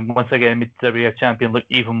 and once again made the real champion look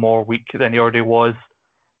even more weak than he already was,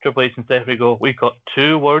 Triple H and Stephanie go, "We've got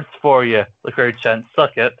 2 words for you." The crowd chant,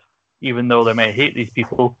 "Suck it," even though they may hate these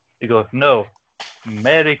people. He goes, "No,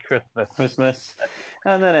 Merry Christmas."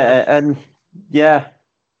 And then yeah,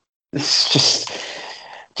 it's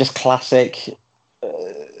just classic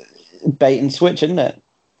bait and switch, isn't it?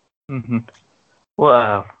 Mm-hmm.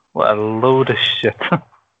 What a load of shit.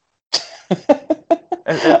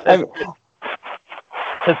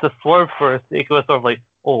 It's a swerve for a sake of it, sort of like,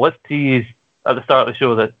 oh, let's tease at the start of the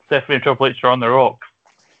show that Stephanie and Triple H are on the rocks,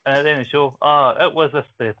 and at the end of the show, it was a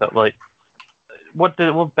setup. Like, what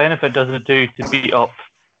benefit does it do to beat up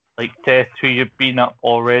like Test, who you've beaten up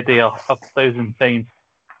already a 1,000 times?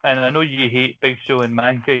 And I know you hate Big Show and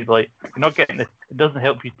Mankind. Like, you're not getting it doesn't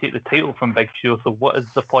help you take the title from Big Show. So what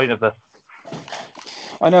is the point of this?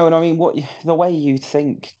 I know, and I mean, the way you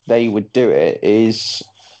think they would do it is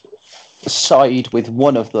side with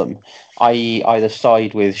one of them, i.e., either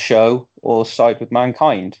side with Show or side with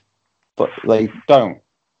Mankind, but they don't.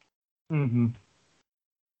 Mm-hmm.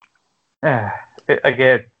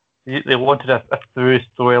 Again, they wanted a through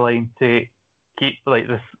storyline to keep like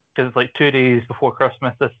this, because it's like 2 days before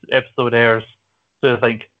Christmas this episode airs. So I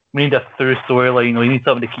think we need a through storyline. We need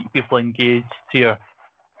something to keep people engaged here.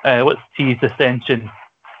 Let's tease Ascension,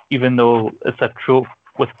 even though it's a trope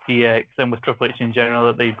with DX and with Triple H in general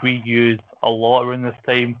that they've reused a lot around this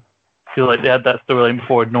time. I feel like they had that storyline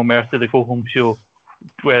before No Mercy, the Go Home show,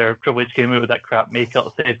 where Triple H came out with that crap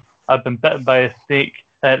makeup, said, "I've been bitten by a snake.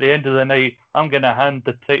 At the end of the night, I'm going to hand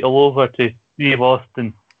the title over to Steve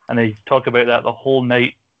Austin." And they talk about that the whole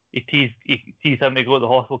night. He teased having to go to the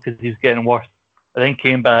hospital because he was getting worse. And then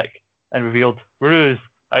came back and revealed, "Ruse,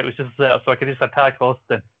 it was just set up so I could just attack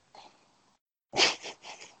Austin."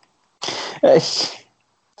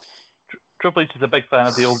 Triple H is a big fan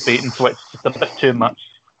of the old bait and switch, just a bit too much.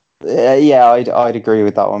 Yeah, I'd agree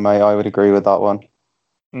with that one, mate. I would agree with that one.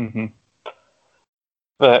 Mm-hmm.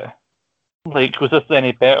 But, like, was this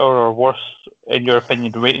any better or worse, in your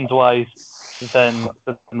opinion, ratings-wise, than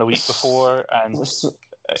the week before? And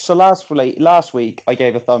so last week, I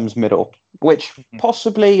gave a thumbs middle, which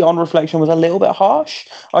possibly, on reflection, was a little bit harsh.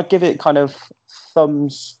 I'd give it kind of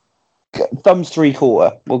thumbs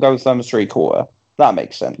 3/4. We'll go with thumbs 3/4. That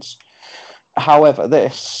makes sense. However,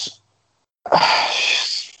 this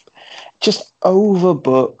just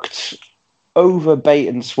overbooked, over bait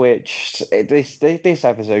and switched. This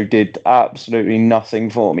episode did absolutely nothing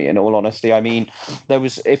for me. In all honesty, I mean, there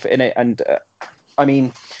was I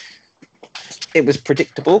mean, it was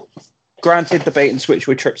predictable. Granted, the bait and switch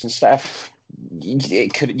with Trips and Steph, in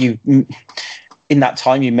that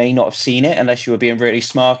time you may not have seen it unless you were being really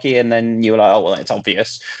smarky, and then you were like, oh well, it's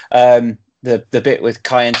obvious. The bit with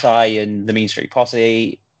Kai and Tai and the Mean Street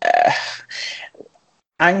Posse,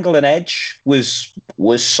 Angle and Edge was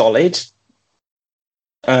solid,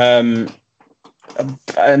 and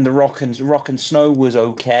the Rock and Snow was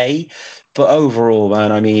okay, but overall,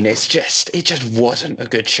 man, I mean, it just wasn't a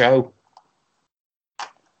good show.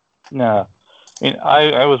 No, I mean,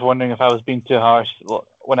 I was wondering if I was being too harsh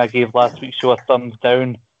when I gave last week's show a thumbs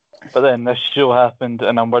down, but then this show happened,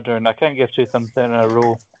 and I'm wondering, I can't give 2 thumbs down in a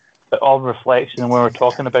row. But on reflection, when we're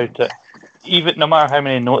talking about it, even no matter how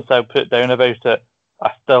many notes I put down about it,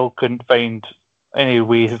 I still couldn't find any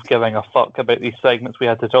ways of giving a fuck about these segments we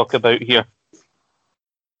had to talk about here.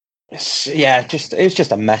 Yeah, it was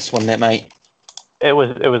just a mess, wasn't it, mate? It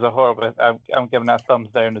was a horrible. I'm giving that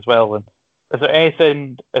thumbs down as well. And is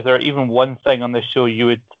there even one thing on this show you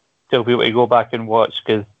would tell people to go back and watch?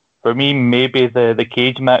 Because for me, maybe the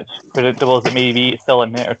cage match, predictable as it may be, it's still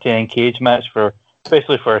an entertaining cage match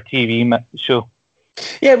especially for a TV show.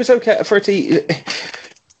 Yeah, it was okay for a TV.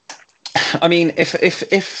 I mean,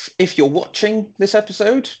 if you're watching this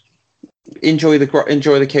episode, enjoy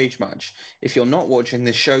the cage match. If you're not watching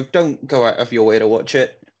this show, don't go out of your way to watch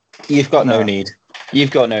it. You've got no need.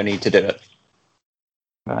 You've got no need to do it.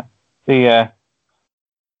 The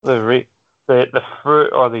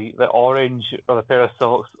fruit or the orange or the pair of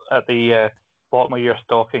socks at the bottom of your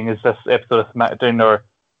stocking is this episode of SmackDown, or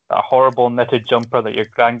a horrible knitted jumper that your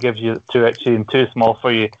gran gives you that's too itchy and too small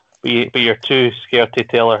for you, but you're too scared to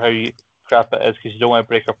tell her how crap it is because you don't want to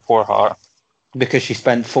break her poor heart. Because she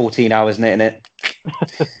spent 14 hours knitting it.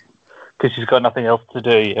 Because she's got nothing else to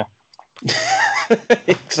do, yeah.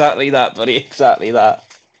 Exactly that, buddy. Exactly that.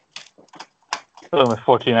 Only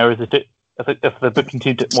 14 hours. If the booking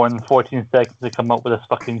team took more than 14 seconds to come up with this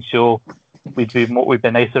fucking show, we'd be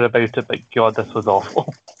nicer about it. But God, this was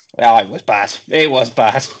awful. Yeah, it was bad. It was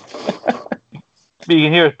bad. But you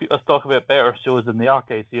can hear us talk about better shows in the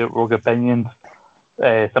archives here at Rogue Opinions.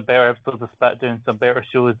 Some better episodes of SmackDown, some better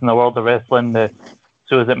shows in the world of wrestling. The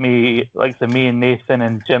shows that me and Nathan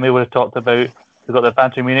and Jimmy would have talked about. We've got the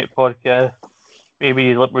Banter Munich podcast. Maybe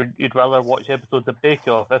you'd rather watch episodes of Bake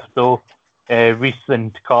Off. If so, Reese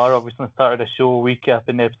and Cara recently started a show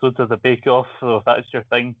recapping episodes of the Bake Off. So if that's your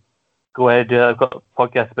thing, go ahead. I've got a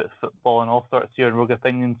podcast about football and all sorts here in Rogue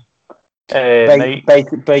Opinions.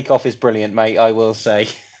 Bake Off is brilliant, mate, I will say.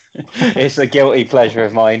 It's a guilty pleasure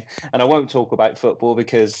of mine. And I won't talk about football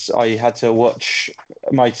because I had to watch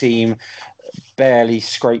my team barely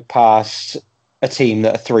scrape past a team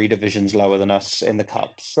that are 3 divisions lower than us in the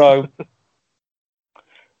Cup. So,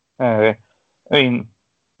 I come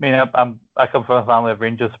from a family of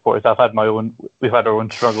Rangers supporters. We've had our own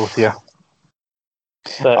struggles here.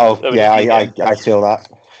 But, I feel that.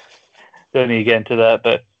 Don't need to get into that,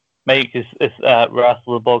 but Mike is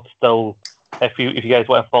Rasselbog still. If you guys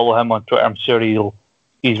want to follow him on Twitter, I'm sure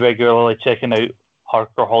he's regularly checking out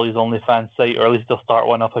Hardcore Holly's OnlyFans site, or at least he'll start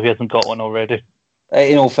one up if he hasn't got one already.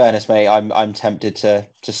 In all fairness, mate, I'm tempted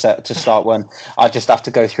to start one. I just have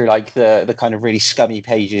to go through like the kind of really scummy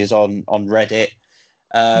pages on Reddit,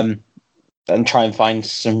 and try and find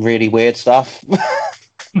some really weird stuff.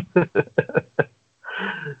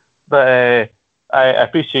 But I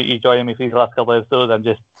appreciate you joining me for these last couple of episodes. I'm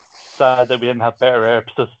just sad that we didn't have better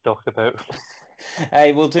episodes to talk about.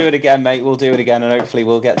 Hey, we'll do it again, mate. We'll do it again, and hopefully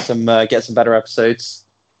we'll get some better episodes.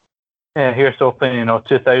 Yeah, here's hoping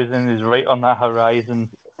 2000 is right on that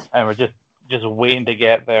horizon, and we're just waiting to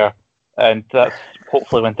get there, and that's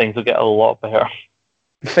hopefully when things will get a lot better.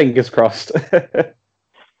 Fingers crossed.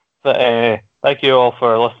 But thank you all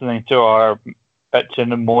for listening to our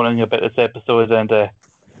bitching and moaning about this episode, and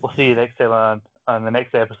we'll see you next time on the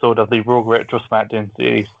next episode of the Rogue Retro SmackDown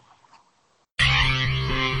series.